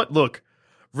 do you know what? Look,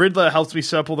 Riddler helps me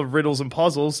solve all the riddles and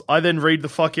puzzles. I then read the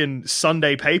fucking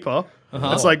Sunday paper.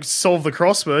 It's like, solve the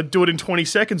crossword, do it in 20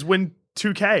 seconds, win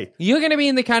 2K. you're going to be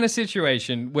in the kind of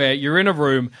situation where you're in a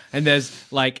room and there's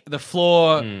like the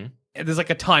floor, there's like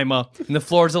a timer and the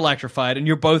floor is electrified and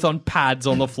you're both on pads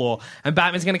on the floor and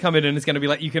Batman's going to come in and it's going to be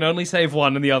like, you can only save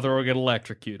one and the other will get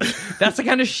electrocuted. That's the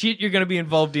kind of shit you're going to be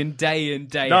involved in day in,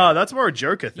 day No, out. that's more a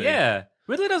Joker thing. Yeah.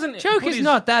 Riddler doesn't... Joker's put his-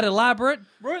 not that elaborate.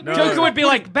 No. Joker would be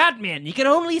like, Batman, you can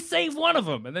only save one of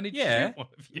them. And then he'd Yeah. shoot one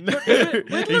of you.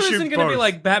 Riddler shoot isn't going to be both.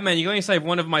 like, Batman, you can only save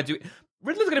one of my...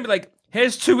 Riddler's going to be like,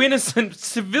 here's two innocent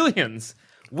civilians.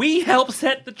 We help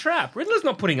set the trap. Riddler's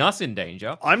not putting us in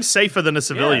danger. I'm safer than a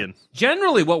civilian. Yeah.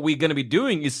 Generally, what we're going to be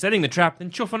doing is setting the trap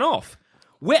and chuffing off.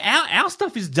 Our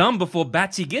stuff is done before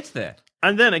Batsy gets there.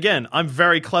 And then again, I'm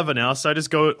very clever now, so I just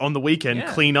go on the weekend,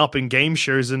 Yeah. clean up in game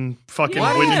shows and fucking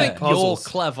Why do win you think puzzles.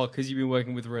 you're clever because you've been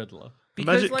working with Riddler?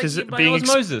 Because, Imagine- 'cause by being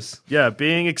osmosis. Yeah,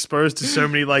 being exposed to so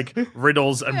many like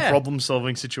riddles and Yeah.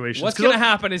 problem-solving situations. What's 'Cause going to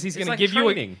happen is he's It's going to like give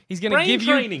training. you he's going to Brain give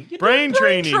training. you You're brain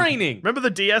doing training. Remember the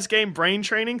DS game Brain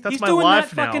Training? That's He's my doing life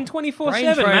that now. fucking 24/7,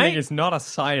 brain training mate. is not a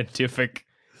scientific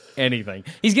anything.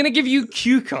 He's going to give you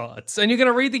cue cards and you're going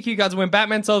to read the cue cards and when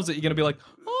Batman solves it you're going to be like,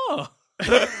 "Oh,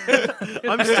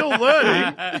 I'm still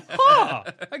learning. huh,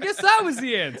 I guess that was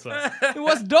the answer. It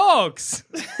was dogs."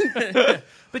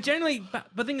 But generally,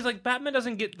 the thing is, like, Batman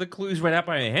doesn't get the clues read out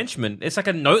by a henchman. It's like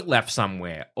a note left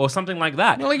somewhere or something like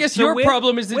that. Well, I guess your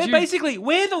problem is that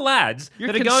we're the lads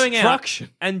You're that are going out construction.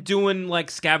 and doing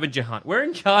like scavenger hunt. We're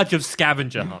in charge of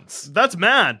scavenger hunts. That's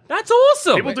mad. That's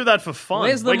awesome. People do that for fun.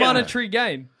 Where's the Like, monetary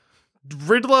gain?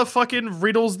 Riddler fucking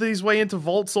riddles these way into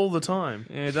vaults all the time.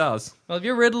 Yeah, it does. Well, if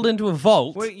you're riddled into a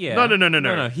vault, Well, yeah.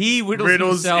 No. He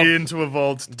riddles himself. into a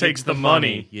vault, takes the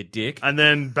money. You dick. And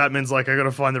then Batman's like, I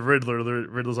gotta find the Riddler. The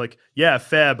Riddler's like, yeah,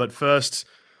 fair, but first,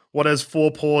 what has 4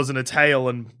 paws and a tail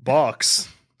and barks?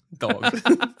 Dog.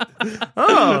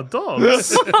 Oh,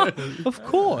 dogs. of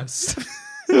course.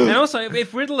 And also,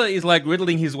 if Riddler is like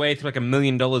riddling his way to like $1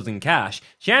 million in cash,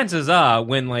 chances are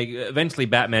when like eventually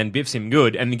Batman biffs him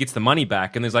good and he gets the money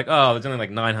back, and there's like, oh, there's only like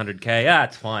 $900K. Ah,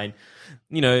 it's fine.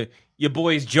 You know, your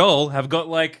boys Joel have got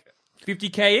like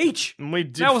 $50K each. And we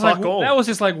did That was fuck like all. that was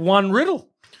just like one riddle.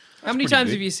 How many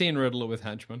times have you seen Riddler with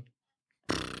henchmen?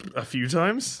 A few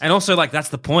times. And also, like, that's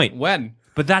the point. When?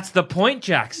 But that's the point,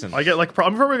 Jackson. I get like,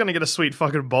 I'm probably gonna get a sweet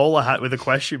fucking bowler hat with a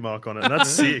question mark on it. And that's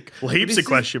sick. Well, heaps of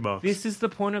question marks. This is the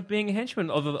point of being a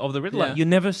henchman of the Riddler. Yeah. You're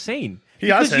never seen. He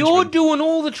has because you're henchmen. doing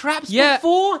all the traps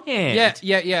beforehand.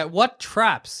 Yeah. What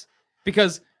traps?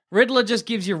 Because Riddler just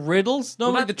gives you riddles.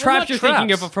 Normally, the traps you're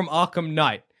thinking of are from Arkham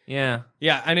Knight. Yeah.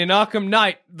 Yeah, and in Arkham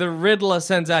Knight, the Riddler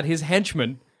sends out his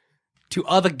henchmen to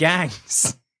other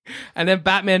gangs. And then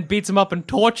Batman beats them up and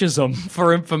tortures them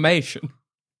for information.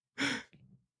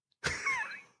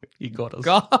 You got us.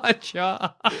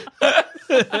 Gotcha.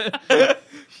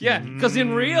 Yeah, because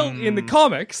in the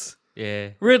comics, Yeah.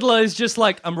 Riddler is just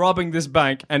like, I'm robbing this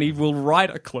bank, and he will write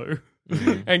a clue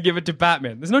and give it to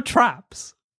Batman. There's no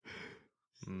traps.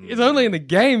 It's only in the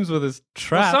games where there's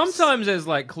traps. Well, sometimes there's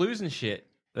like clues and shit.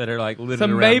 that are like littered So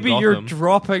around maybe you're Gotham.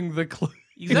 dropping the clue.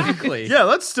 Exactly. Yeah,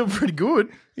 that's still pretty good.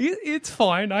 It's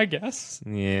fine, I guess.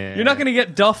 Yeah. You're not going to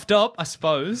get duffed up, I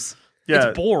suppose. Yeah.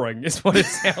 It's boring, is what it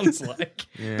sounds like.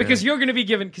 Because you're going to be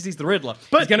given, because he's the Riddler,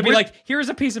 But he's going to be we're- like, here's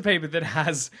a piece of paper that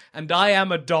has, and I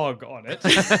am a dog on it.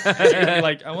 And you're going to be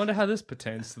like, I wonder how this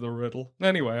pertains to the riddle.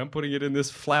 Anyway, I'm putting it in this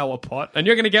flower pot. And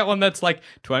you're going to get one that's like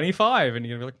 25, and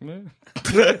you're going to be like,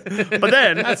 meh. But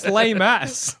then, That's lame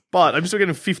ass. but I'm still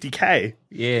getting 50K.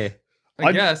 Yeah.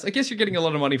 I guess you're getting a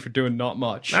lot of money for doing not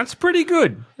much. That's pretty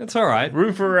good. That's all right.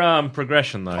 Room for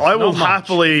progression, though. I will Not much.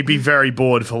 happily be very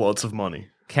bored for lots of money.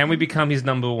 Can we become his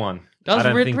number one? Does I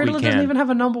don't think Riddler we doesn't can. even have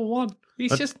a number one.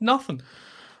 He's just nothing.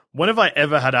 When have I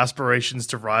ever had aspirations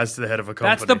to rise to the head of a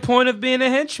company? That's the point of being a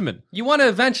henchman. You want to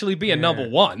eventually be a number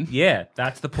one. Yeah,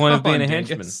 that's the point of Come on, being a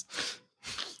henchman. dingus.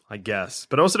 I guess.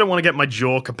 But I also don't want to get my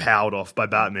jaw kapowed off by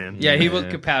Batman. Yeah, he will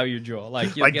kapow your jaw.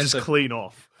 Like, you'll Like, get just the... clean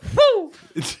off. Woo!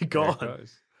 It's gone.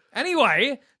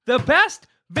 Anyway, the best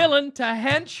villain to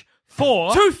hench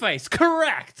for... Two-Face,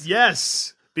 correct.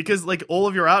 Yes. Because, like, all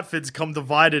of your outfits come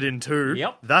divided in two.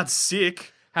 Yep. That's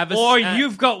sick. Have a Or s-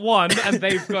 you've got one and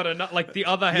they've got another, like the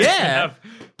other hench Yeah. have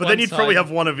But one then you'd probably side.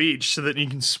 have one of each so that you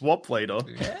can swap later.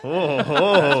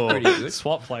 Oh. pretty good.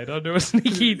 Swap later, do a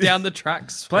sneaky down the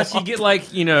tracks. Plus, you get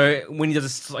like, you know, when he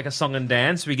does like a song and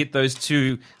dance, we get those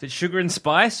two. Is it Sugar and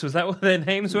Spice? Was that what their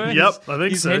names were? Yep, I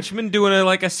think his so. henchmen doing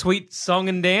a sweet song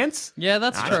and dance. Yeah,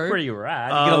 that's That's true. pretty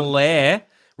rad. You get a lair.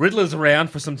 Riddler's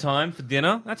around for some time for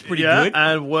dinner. That's pretty Yeah, good.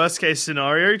 and worst case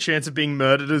scenario, chance of being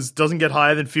murdered doesn't get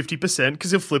higher than 50%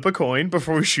 because he'll flip a coin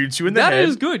before he shoots you in the That head.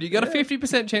 is good. You got a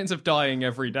 50% chance of dying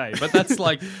every day, but that's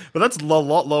like... But that's a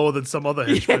lot lower than some other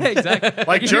henchmen. yeah, exactly.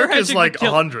 Like, If you're Joker's henching like to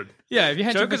kill- 100. Yeah, if you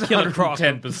hench Joker's to kill a croc.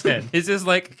 110%. It's just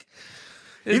like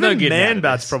there's Even no getting out of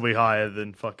Man-Bat's this. probably higher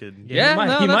than fucking... Yeah, no,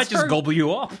 he that's might just true. gobble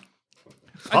you up.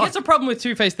 I guess the problem with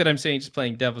Two-Face that I'm seeing just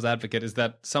playing devil's advocate is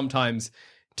that sometimes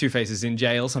Two-Face is in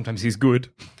jail, sometimes he's good.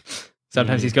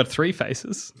 Sometimes he's got three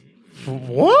faces.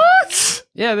 What?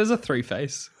 Yeah, there's a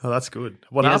three-face. Oh, that's good.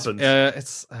 What Yes,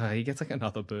 happens? he gets like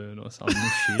another burn or some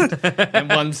shit. And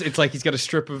one's it's like he's got a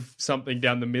strip of something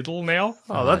down the middle now.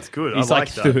 Oh, that's good. He's I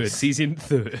like that. thirds. He's in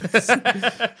thirds.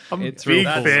 I'm It's a big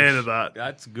real cool. fan of that.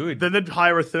 That's good. Then they'd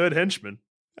hire a third henchman.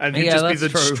 And he'd Yeah, just be that's the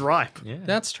true. Stripe.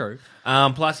 That's true.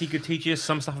 Plus, he could teach you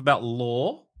some stuff about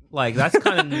law. Like, that's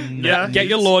kind of Yeah. Get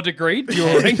your law degree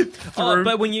during.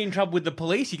 But when you're in trouble with the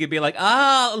police, you could be like,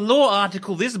 law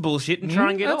article this bullshit and try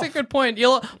and get That's off. a good point.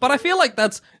 But I feel like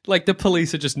that's like the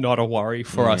police are just not a worry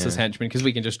for us as henchmen because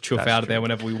we can just chuff out of there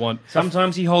whenever we want.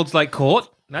 Sometimes he holds like court.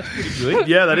 That's pretty good.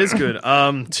 Yeah, that is good.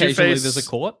 Occasionally Two-Face. there's a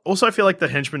court. Also, I feel like the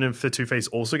henchmen for Two-Face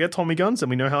also get Tommy guns, and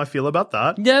we know how I feel about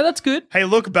that. Yeah, that's good. Hey,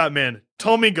 look, Batman.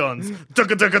 Tommy guns.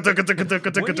 Ducka, ducka, ducka, ducka, ducka,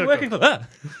 When ducka, you're working ducka. for that.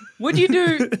 Would you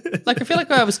do like I feel like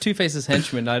if I was Two-Face's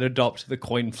henchman, I'd adopt the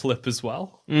coin flip as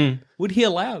well. Would he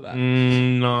allow that?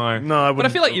 No. No, I wouldn't. But I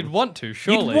feel like you'd want to,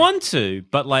 surely. You'd want to,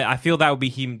 but like I feel that would be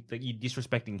him, that you're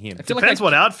disrespecting him. I feel like Depends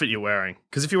what outfit you're wearing.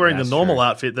 Because if you're wearing That's the normal true.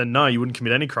 outfit, then no, you wouldn't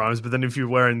commit any crimes. But then if you're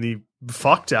wearing the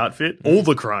fucked outfit, all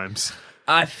the crimes.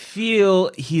 I feel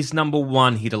his number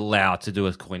one he'd allow to do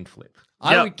a coin flip.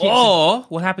 I Yeah. would keep Or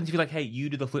what happens if you're like, hey, you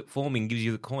do the flip for me and gives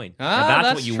you the coin? Now,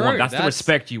 that's what you true. want. That's the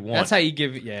respect you want. That's how you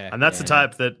give it. Yeah, And that's the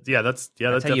type that, that's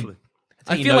how you- definitely. That's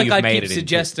how I you feel know like you've I'd made keep it into-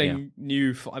 suggesting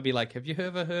new. I'd be like, "Have you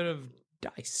ever heard of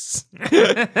dice?"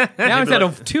 Now instead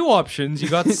of 2 options, you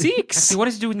got 6. See, what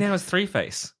does he do now is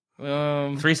Three-Face?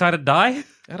 Um, Three-sided die?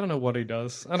 I don't know what he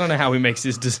does. I don't know how he makes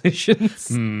his decisions.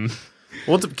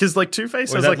 Well, because like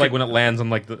Two-Face Or has is that like, like when it lands on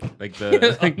like the On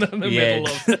the middle edge?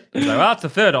 of- He's like, well, that's the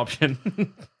third option.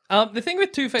 The thing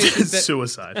with Two-Face is that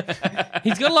suicide.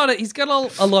 he's got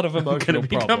a lot of emotional Gonna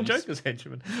become problems. Joker's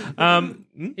henchman.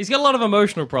 He's got a lot of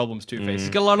emotional problems, Two-Face. He's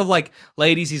got a lot of like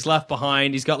ladies he's left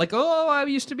behind. He's got like, oh, I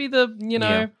used to be the,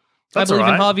 Yeah. I That's believe in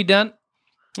alright. Harvey Dent.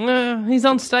 He's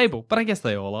unstable, but I guess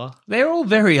they all are. They're all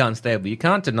very unstable. You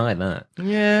can't deny that.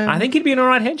 Yeah. I think he'd be an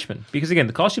alright henchman because again,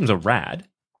 the costumes are rad.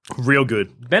 Real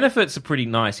good. Benefits are pretty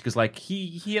nice because like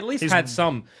he at least had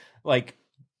some like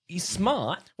he's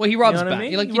smart. Well, he robs You know what I back.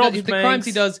 mean? He, like, He he does, robs the crimes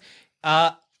he banks.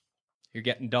 does, you're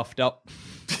getting duffed up.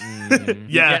 Yeah. You're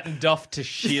getting duffed to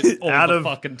shit all Out the of-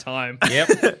 fucking time.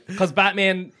 Yep. Because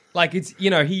Batman, like, it's,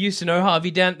 he used to know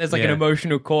Harvey Dent. There's like an Yeah.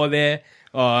 emotional core there.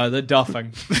 Oh, the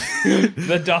duffing.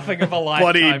 The duffing of a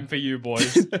lifetime for you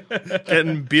boys.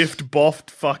 Getting biffed, boffed,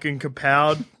 fucking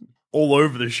kapowed all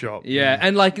over the shop. Yeah,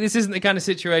 and like, this isn't the kind of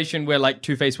situation where like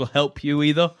Two-Face will help you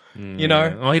either. You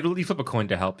know? Oh, he'd flip a coin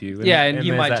to help you. Yeah, and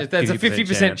you there's might that just, there's a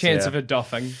 50% chance yeah. of a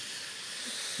duffing.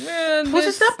 Man, Well,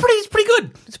 it's pretty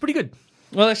good. It's pretty good.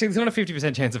 Well, actually, there's not a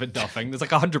 50% chance of it duffing. There's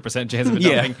like a 100% chance of it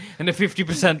Yeah. duffing, and a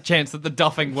 50% chance that the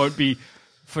duffing won't be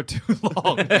for too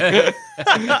long.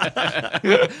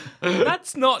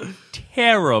 That's not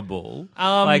terrible.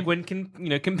 Like when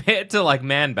compared to like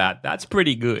Man Bat, that's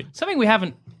pretty good. Something we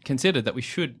haven't considered that we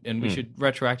should, and we should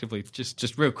retroactively,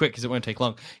 just real quick because it won't take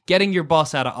long, getting your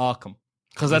boss out of Arkham.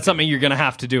 Because that's something you're going to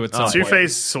have to do at some point.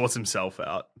 Two-Face sorts himself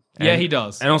out. Yeah, he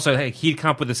does. And also, hey, he'd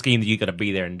come up with a scheme that you got to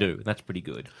be there and do. That's pretty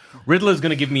good. Riddler's going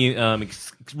to give me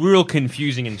real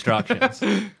confusing instructions.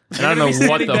 And I don't know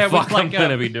what the fuck I'm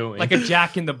going to be doing. Like a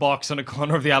Jack in the Box on a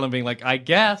corner of the island being like, I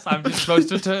guess I'm just supposed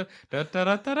to...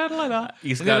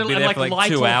 He's And got then to be there for like light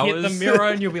 2 will hours. hit the mirror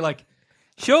and you'll be like,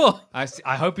 Sure.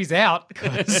 I hope he's out.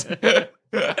 'Cause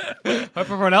hope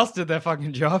everyone else did their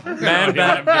fucking job. Man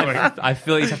Bat, I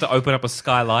feel you have to open up a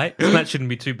skylight. That shouldn't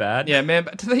be too bad. Yeah, Man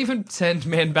Bat. Do they even send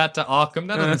Man Bat to Arkham?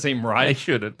 That doesn't seem They right.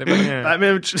 shouldn't. They're like, yeah.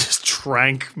 Batman just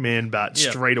trank Man Bat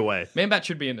straight away. Man Bat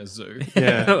should be in a zoo.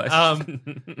 Yeah.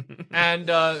 And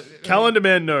Calendar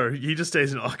Man, no. He just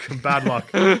stays in Arkham. Bad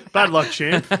luck. Bad luck,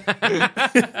 champ.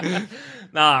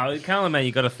 Nah, Calendar Man,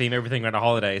 you got to theme everything around a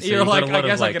holiday. So you're you've got like, a lot I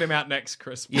guess of, I'll get him out next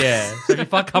Christmas. Yeah. So if you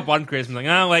fuck up one Christmas, like,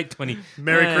 oh, wait, 20.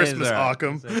 Merry Christmas, it's all right.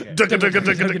 Arkham. It's okay.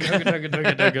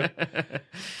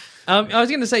 I was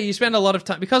going to say, you spend a lot of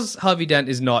time, because Harvey Dent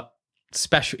is not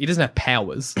special, he doesn't have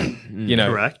powers, you know.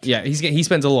 Correct. Yeah, he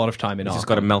spends a lot of time in He's Arkham. just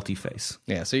got a melty face.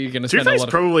 Yeah, so you're going to spend a Two-Face lot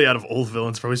of... probably out of all the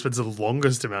villains probably spends the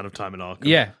longest amount of time in Arkham.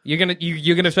 Yeah, you're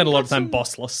gonna spend a lot of time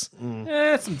bossless.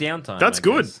 Yeah, some downtime. That's I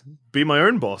good. guess. Be my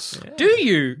own boss. Do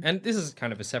you? And this is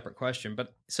kind of a separate question,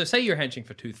 but so say you're henching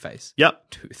for Toothface.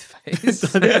 Yep.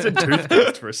 Toothface. I think I said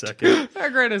toothpaste for a second. How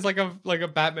great is like a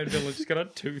Batman villain just got a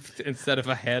tooth instead of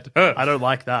a head. I don't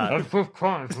like that.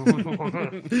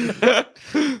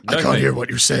 I can't hear what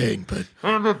you're saying, but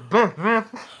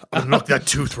I'll knock that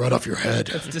tooth right off your head.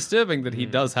 It's disturbing that he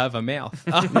does have a mouth.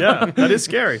 Yeah, that is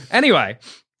scary. Anyway,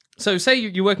 so say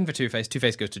you're working for Two-Face.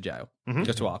 Two-Face goes to jail,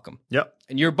 goes to Arkham, Yep.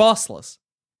 and you're bossless.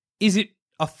 Is it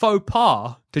a faux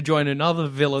pas to join another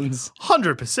villain's?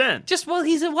 100%. Just while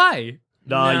he's away.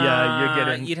 Yeah, you're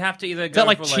getting... You'd have to either Is go that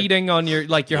like for, cheating on your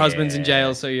husband's in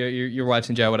jail, so your wife's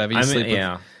in jail, whatever? You I sleep mean, with.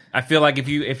 yeah. I feel like if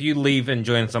you leave and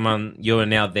join someone, you're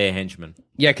now their henchman.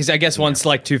 Yeah, because I guess once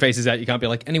like Two-Face is out, you can't be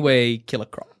like, anyway, Killer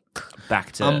Croc.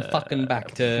 Back to I'm fucking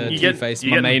back to You get- Two-Face,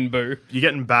 you my get- main boo. You're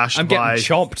getting bashed I'm by... getting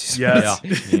chomped. Yes.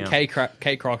 Yeah.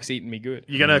 K-Croc's eating me good.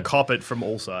 You're going to cop it from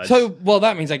all sides. So, well,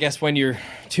 that means I guess when you're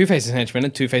Two-Face's henchman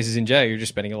and Two-Face is in jail, you're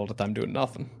just spending a lot of time doing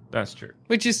nothing. That's true.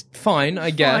 Which is fine, I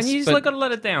guess. And you just but- like, got to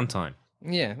let it down time.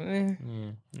 Yeah.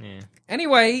 Yeah.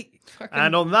 Anyway, fucking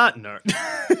And on that note...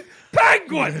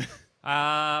 Penguin!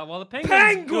 Well, the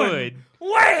penguin's good.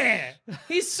 Where?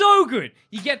 He's so good.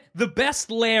 You get the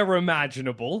best lair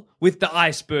imaginable with the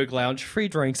Iceberg Lounge, free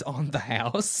drinks on the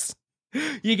house.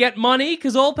 You get money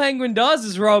because all Penguin does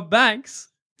is rob banks.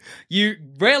 You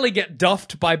rarely get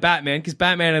duffed by Batman because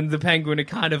Batman and the Penguin are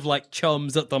kind of like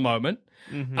chums at the moment.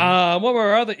 What were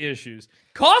our other issues?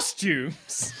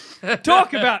 Costumes.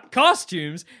 Talk about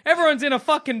costumes. Everyone's in a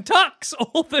fucking tux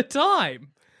all the time.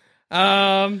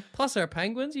 Plus there are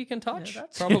penguins you can touch.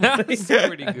 Probably that's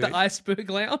pretty at good. the Iceberg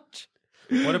Lounge.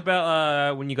 What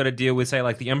about when you got to deal with, say,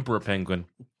 like the Emperor Penguin?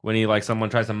 When he like someone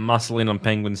tries to muscle in on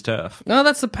Penguin's turf. No,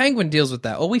 that's the Penguin deals with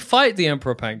that. Or we fight the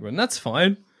Emperor Penguin. That's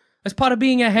fine. That's part of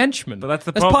being a henchman. But that's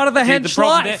the That's part of the See, hench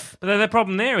problem life. But the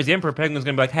problem there is the Emperor Penguin's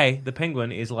going to be like, hey, the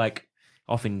Penguin is like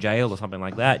off in jail or something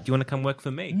like that. Do you want to come work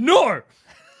for me? No!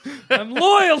 I'm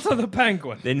loyal to the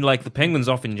Penguin. Then like the Penguin's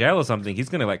off in jail or something. He's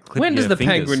going to like clip When does your the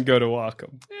fingers. Penguin go to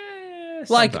Arkham?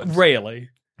 Like, sometimes. rarely.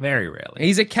 Very rarely.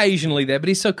 He's occasionally there, but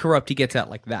he's so corrupt he gets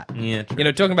out like that. Yeah, true. You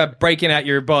know, talking about breaking out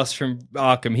your boss from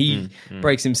Arkham, he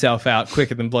breaks himself out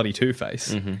quicker than bloody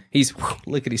Two-Face. He's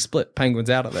lickety-split.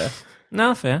 Penguin's out of there.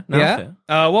 No, fair. No, fair.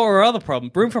 What were our other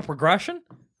problems? Room for progression?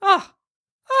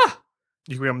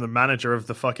 You can become the manager of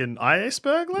the fucking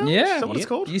Iceberg Lounge? Yeah. Is that what it's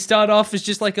called? You start off as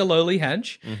just like a lowly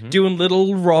hench, doing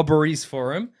little robberies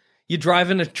for him. You're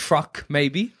driving a truck,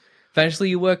 maybe. Eventually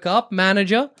you work up,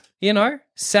 manager, you know,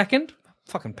 second.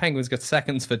 Fucking Penguin's got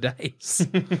seconds for days.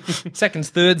 Seconds,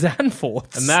 thirds, and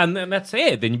fourths. And that's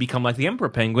it. Then you become like the Emperor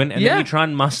Penguin, and Yeah. then you try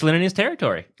and muscle in his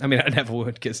territory. I mean, I never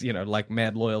would because, you know, like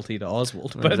mad loyalty to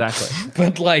Oswald. But, Exactly.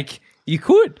 But, like, you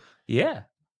could. Yeah.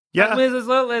 Yeah.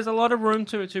 There's a lot of room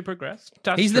to progress.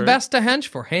 That's He's the true. best to hench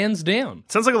for, hands down.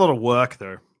 Sounds like a lot of work,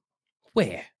 though.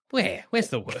 Where? Where's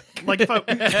the work? Like,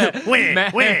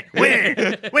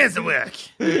 where's the work?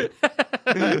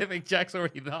 I think Jack's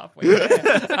already halfway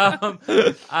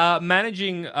there.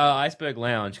 Managing Iceberg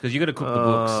Lounge, because you got to cook the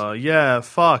books. Yeah,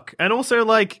 fuck. And also,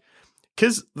 like,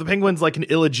 because the Penguin's like an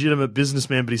illegitimate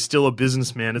businessman, but he's still a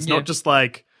businessman. It's not just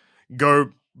like,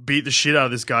 go beat the shit out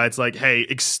of this guy. It's like, hey,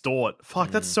 extort. Fuck,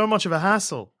 that's so much of a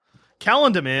hassle.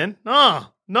 Calendar Man.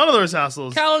 None of those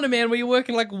hassles. Calendar Man, where you're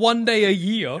working like 1 day a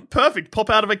year. Perfect.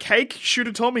 Pop out of a cake, shoot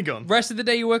a Tommy gun. Rest of the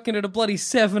day you're working at a bloody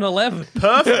 7-Eleven.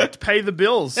 Perfect. Pay the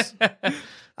bills.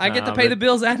 I get to pay the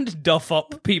bills and duff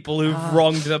up people who've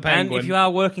wronged the Penguin. And if you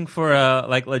are working for a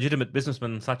legitimate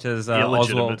businman such as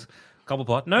Oswald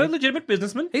Cobblepot, no legitimate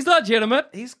businessman. He's legitimate.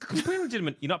 He's completely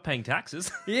legitimate. You're not paying taxes.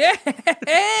 Yeah.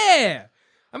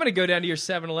 I'm going to go down to your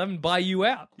 7-Eleven, buy you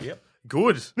out. Yep.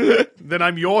 Good. Then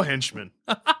I'm your henchman.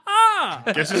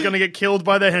 Guess who's going to get killed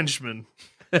by the henchman?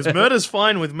 Because murder's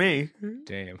fine with me.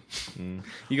 Damn.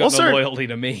 You got no loyalty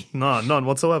to me. No, none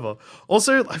whatsoever.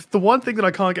 Also, the one thing that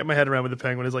I can't get my head around with the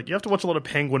Penguin is like, you have to watch a lot of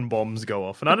penguin bombs go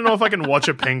off. And I don't know if I can watch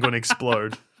a penguin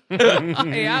explode.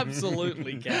 I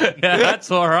absolutely can. Yeah,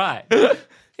 that's all right. Exactly.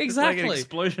 It's like an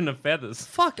explosion of feathers.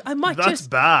 Fuck, I might That's just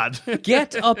bad.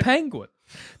 get a penguin.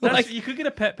 You could get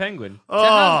a pet penguin. To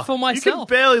have for myself. You can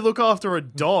barely look after a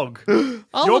dog.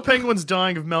 Your penguin's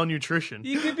dying of malnutrition.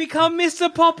 You could become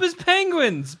Mr. Popper's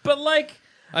penguins, but like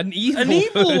an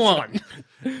evil one.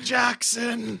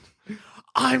 Jackson,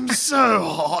 I'm so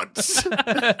hot.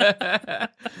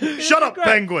 Shut up,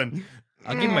 penguin.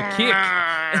 I'll give him a kick.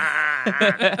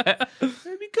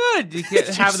 That'd be good. You could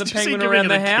have the penguin around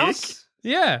the house.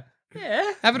 Yeah.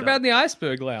 Yeah. Have it around the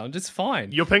iceberg lounge. It's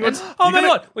fine. Your penguin's... Oh my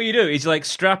god! What you do is like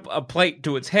strap a plate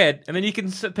to its head, and then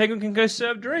penguin can go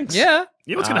serve drinks. Yeah.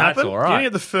 You know what's going to happen? That's all You're right. going to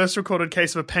get the first recorded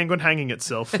case of a penguin hanging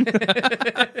itself.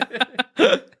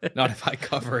 Not if I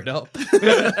cover it up.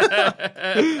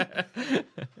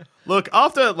 Look,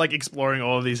 after like exploring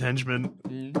all of these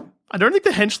henchmen, I don't think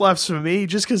the hench life's for me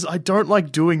just because I don't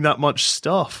like doing that much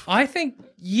stuff. I think,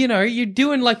 you're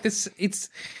doing like this, it's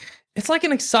like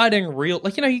an exciting real,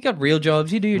 like, you got real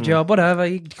jobs, you do your job, whatever,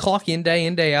 you clock in,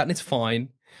 day out, and it's fine.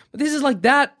 But this is like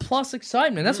that plus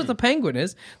excitement. That's what the Penguin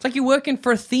is. It's like you're working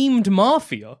for a themed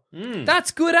mafia.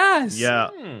 That's good ass. Yeah.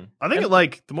 I think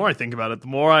the more I think about it, the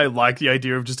more I like the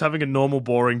idea of just having a normal,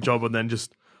 boring job and then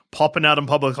just popping out on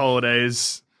public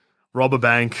holidays, rob a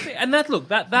bank. And that's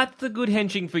the good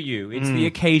henching for you. It's the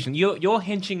occasion. Your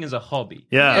henching is a hobby.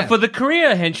 Yeah. But for the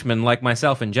career henchmen like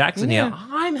myself and Jackson here,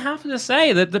 I'm happy to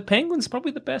say that the Penguin's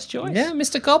probably the best choice. Yeah,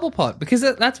 Mr. Cobblepot. Because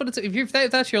that's what it's, if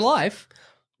that's your life,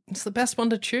 it's the best one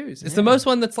to choose. It's the most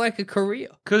one that's like a career.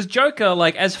 Because Joker,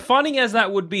 like, as funny as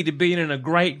that would be to be in a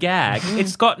great gag,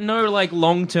 it's got no, like,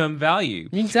 long-term value.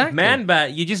 Exactly.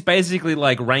 Man-Bat, you're just basically,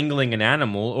 like, wrangling an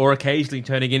animal or occasionally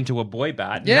turning into a boy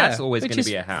bat. Yeah. That's always going to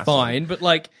be a hassle. Fine, but,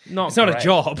 like, it's not a great.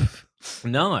 job.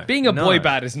 No. Being a boy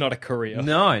bat is not a career.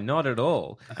 No, not at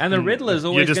all. And the Riddler's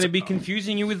always going to be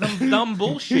confusing you with dumb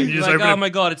bullshit. You're like, oh my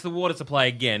god, it's the water supply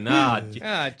again.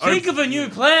 Think of a new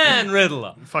plan,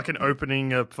 Riddler. Fucking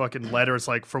opening a fucking letter, it's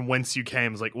like, from whence you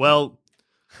came. It's like, well,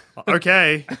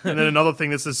 okay. And then another thing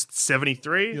that says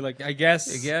 73. You're like, I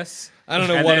guess. I don't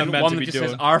know And what then I'm meant one to that be just doing.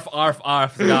 says, arf, arf,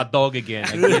 arf, got dog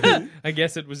again. I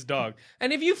guess it was dog.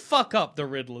 And if you fuck up the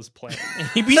Riddler's plan,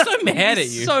 He'd be so mad at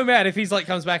he's you. so mad if he's like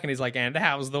comes back and he's like, and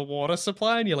how's the water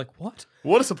supply? And you're like, what?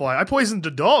 Water supply? I poisoned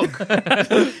a dog.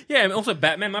 Yeah, and also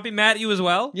Batman might be mad at you as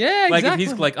well. Yeah, Like exactly. if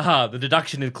he's like, the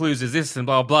deduction includes is this and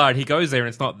blah, blah, and he goes there and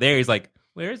it's not there, he's like,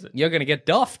 where is it? You're going to get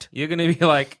duffed. You're going to be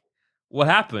like, what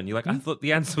happened? You're like, I thought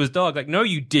the answer was dog. Like, no,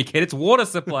 you dickhead, it's water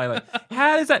supply. Like,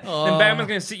 how is that? And Batman's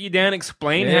going to sit you down,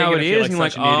 explain Yeah, how you're it gonna feel is, and you're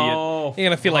like, such an idiot. oh, You're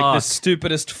going to feel like the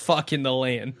stupidest fuck in the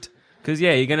land. Because,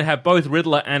 yeah, you're going to have both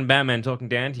Riddler and Batman talking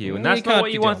down to you, and Well, that's you not can't what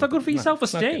be you want. It's doing not good for your It's not good.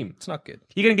 self-esteem. It's not good.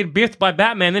 You're going to get biffed by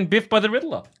Batman, then biffed by the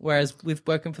Riddler. Whereas with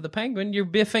working for the Penguin, your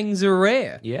biffings are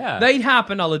rare. Yeah. They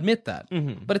happen, I'll admit that.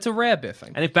 But it's a rare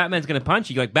biffing. And if Batman's going to punch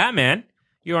you, you're like, Batman,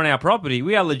 you're on our property.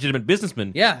 We are legitimate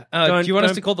businessmen. Yeah. Do you want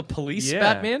us to call the police, Yeah.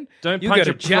 Batman? Don't you punch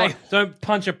go to jail. Don't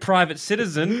punch a private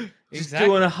citizen. Just Exactly.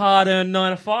 doing a hard-earned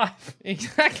 9 to 5.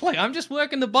 Exactly. I'm just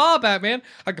working the bar, Batman.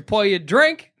 I could pour you a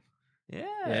drink. Yeah.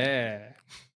 Yeah.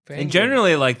 And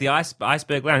generally, like the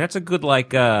iceberg lounge, that's a good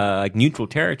like neutral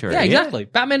territory. Yeah, exactly.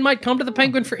 Batman might come to the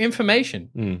Penguin for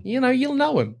information. You'll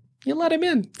know him. You let him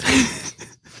in.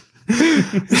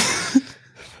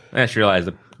 I just realised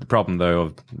the problem, though,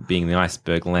 of being in the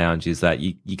iceberg lounge is that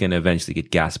you're going to eventually get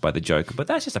gassed by the Joker. But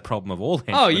that's just a problem of all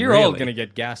henchmen. Oh, you're really. all going to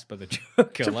get gassed by the Joker.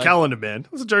 Except Calendar Man.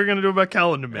 What's the Joker going to do about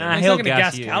Calendar Man? He's he'll not going to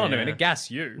gas gas you, Calendar, yeah. Man. He'll gas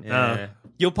you. Yeah.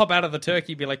 You'll pop out of the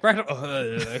turkey, be like, right, you're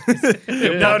That would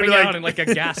be popping like- out in like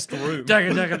a gassed room. I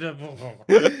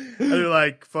do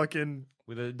like fucking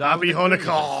With a Happy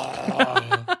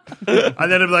Hanukkah.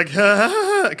 And then it'll be like,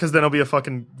 because then I'll be a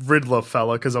fucking Riddler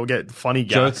fella because I'll get funny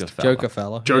gassed. Joker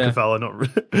fella. Joker fella,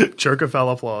 not Joker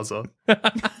fella Plaza.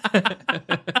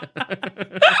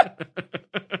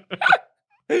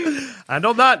 And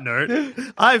on that note,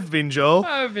 I've been Joel.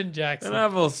 I've been Jackson. And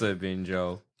I've also been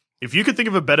Joel. If you could think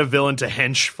of a better villain to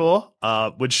hench for,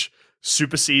 which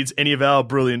supersedes any of our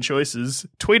brilliant choices,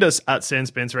 tweet us at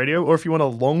Sanspants Radio, or if you want a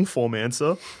long form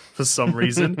answer for some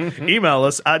reason, email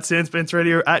us at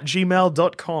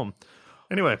sanspantsradio@gmail.com.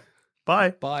 Anyway, bye.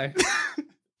 Bye.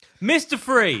 Mr.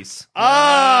 Freeze.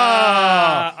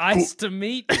 Ice to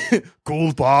meet.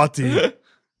 Cool party.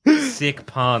 Sick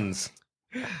puns.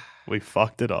 We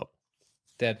fucked it up.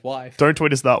 Dead wife. Don't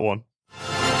tweet us that one.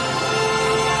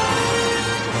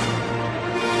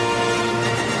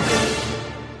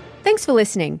 Thanks for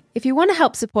listening. If you want to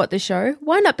help support the show,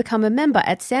 why not become a member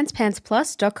at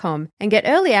sanspantsplus.com and get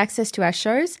early access to our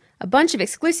shows, a bunch of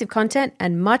exclusive content,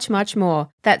 and much, much more.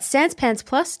 That's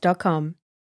sanspantsplus.com.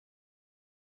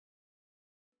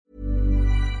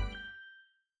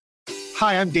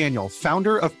 Hi, I'm Daniel,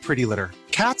 founder of Pretty Litter.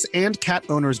 Cats and cat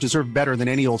owners deserve better than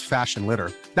any old-fashioned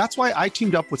litter. That's why I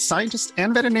teamed up with scientists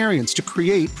and veterinarians to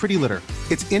create Pretty Litter.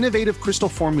 Its innovative crystal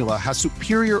formula has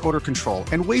superior odor control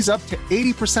and weighs up to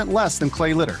 80% less than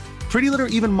clay litter. Pretty Litter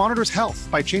even monitors health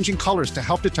by changing colors to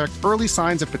help detect early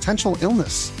signs of potential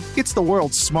illness. It's the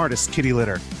world's smartest kitty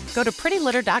litter. Go to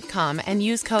prettylitter.com and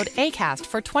use code ACAST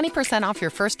for 20% off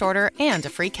your first order and a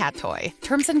free cat toy.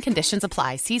 Terms and conditions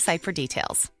apply. See site for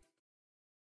details.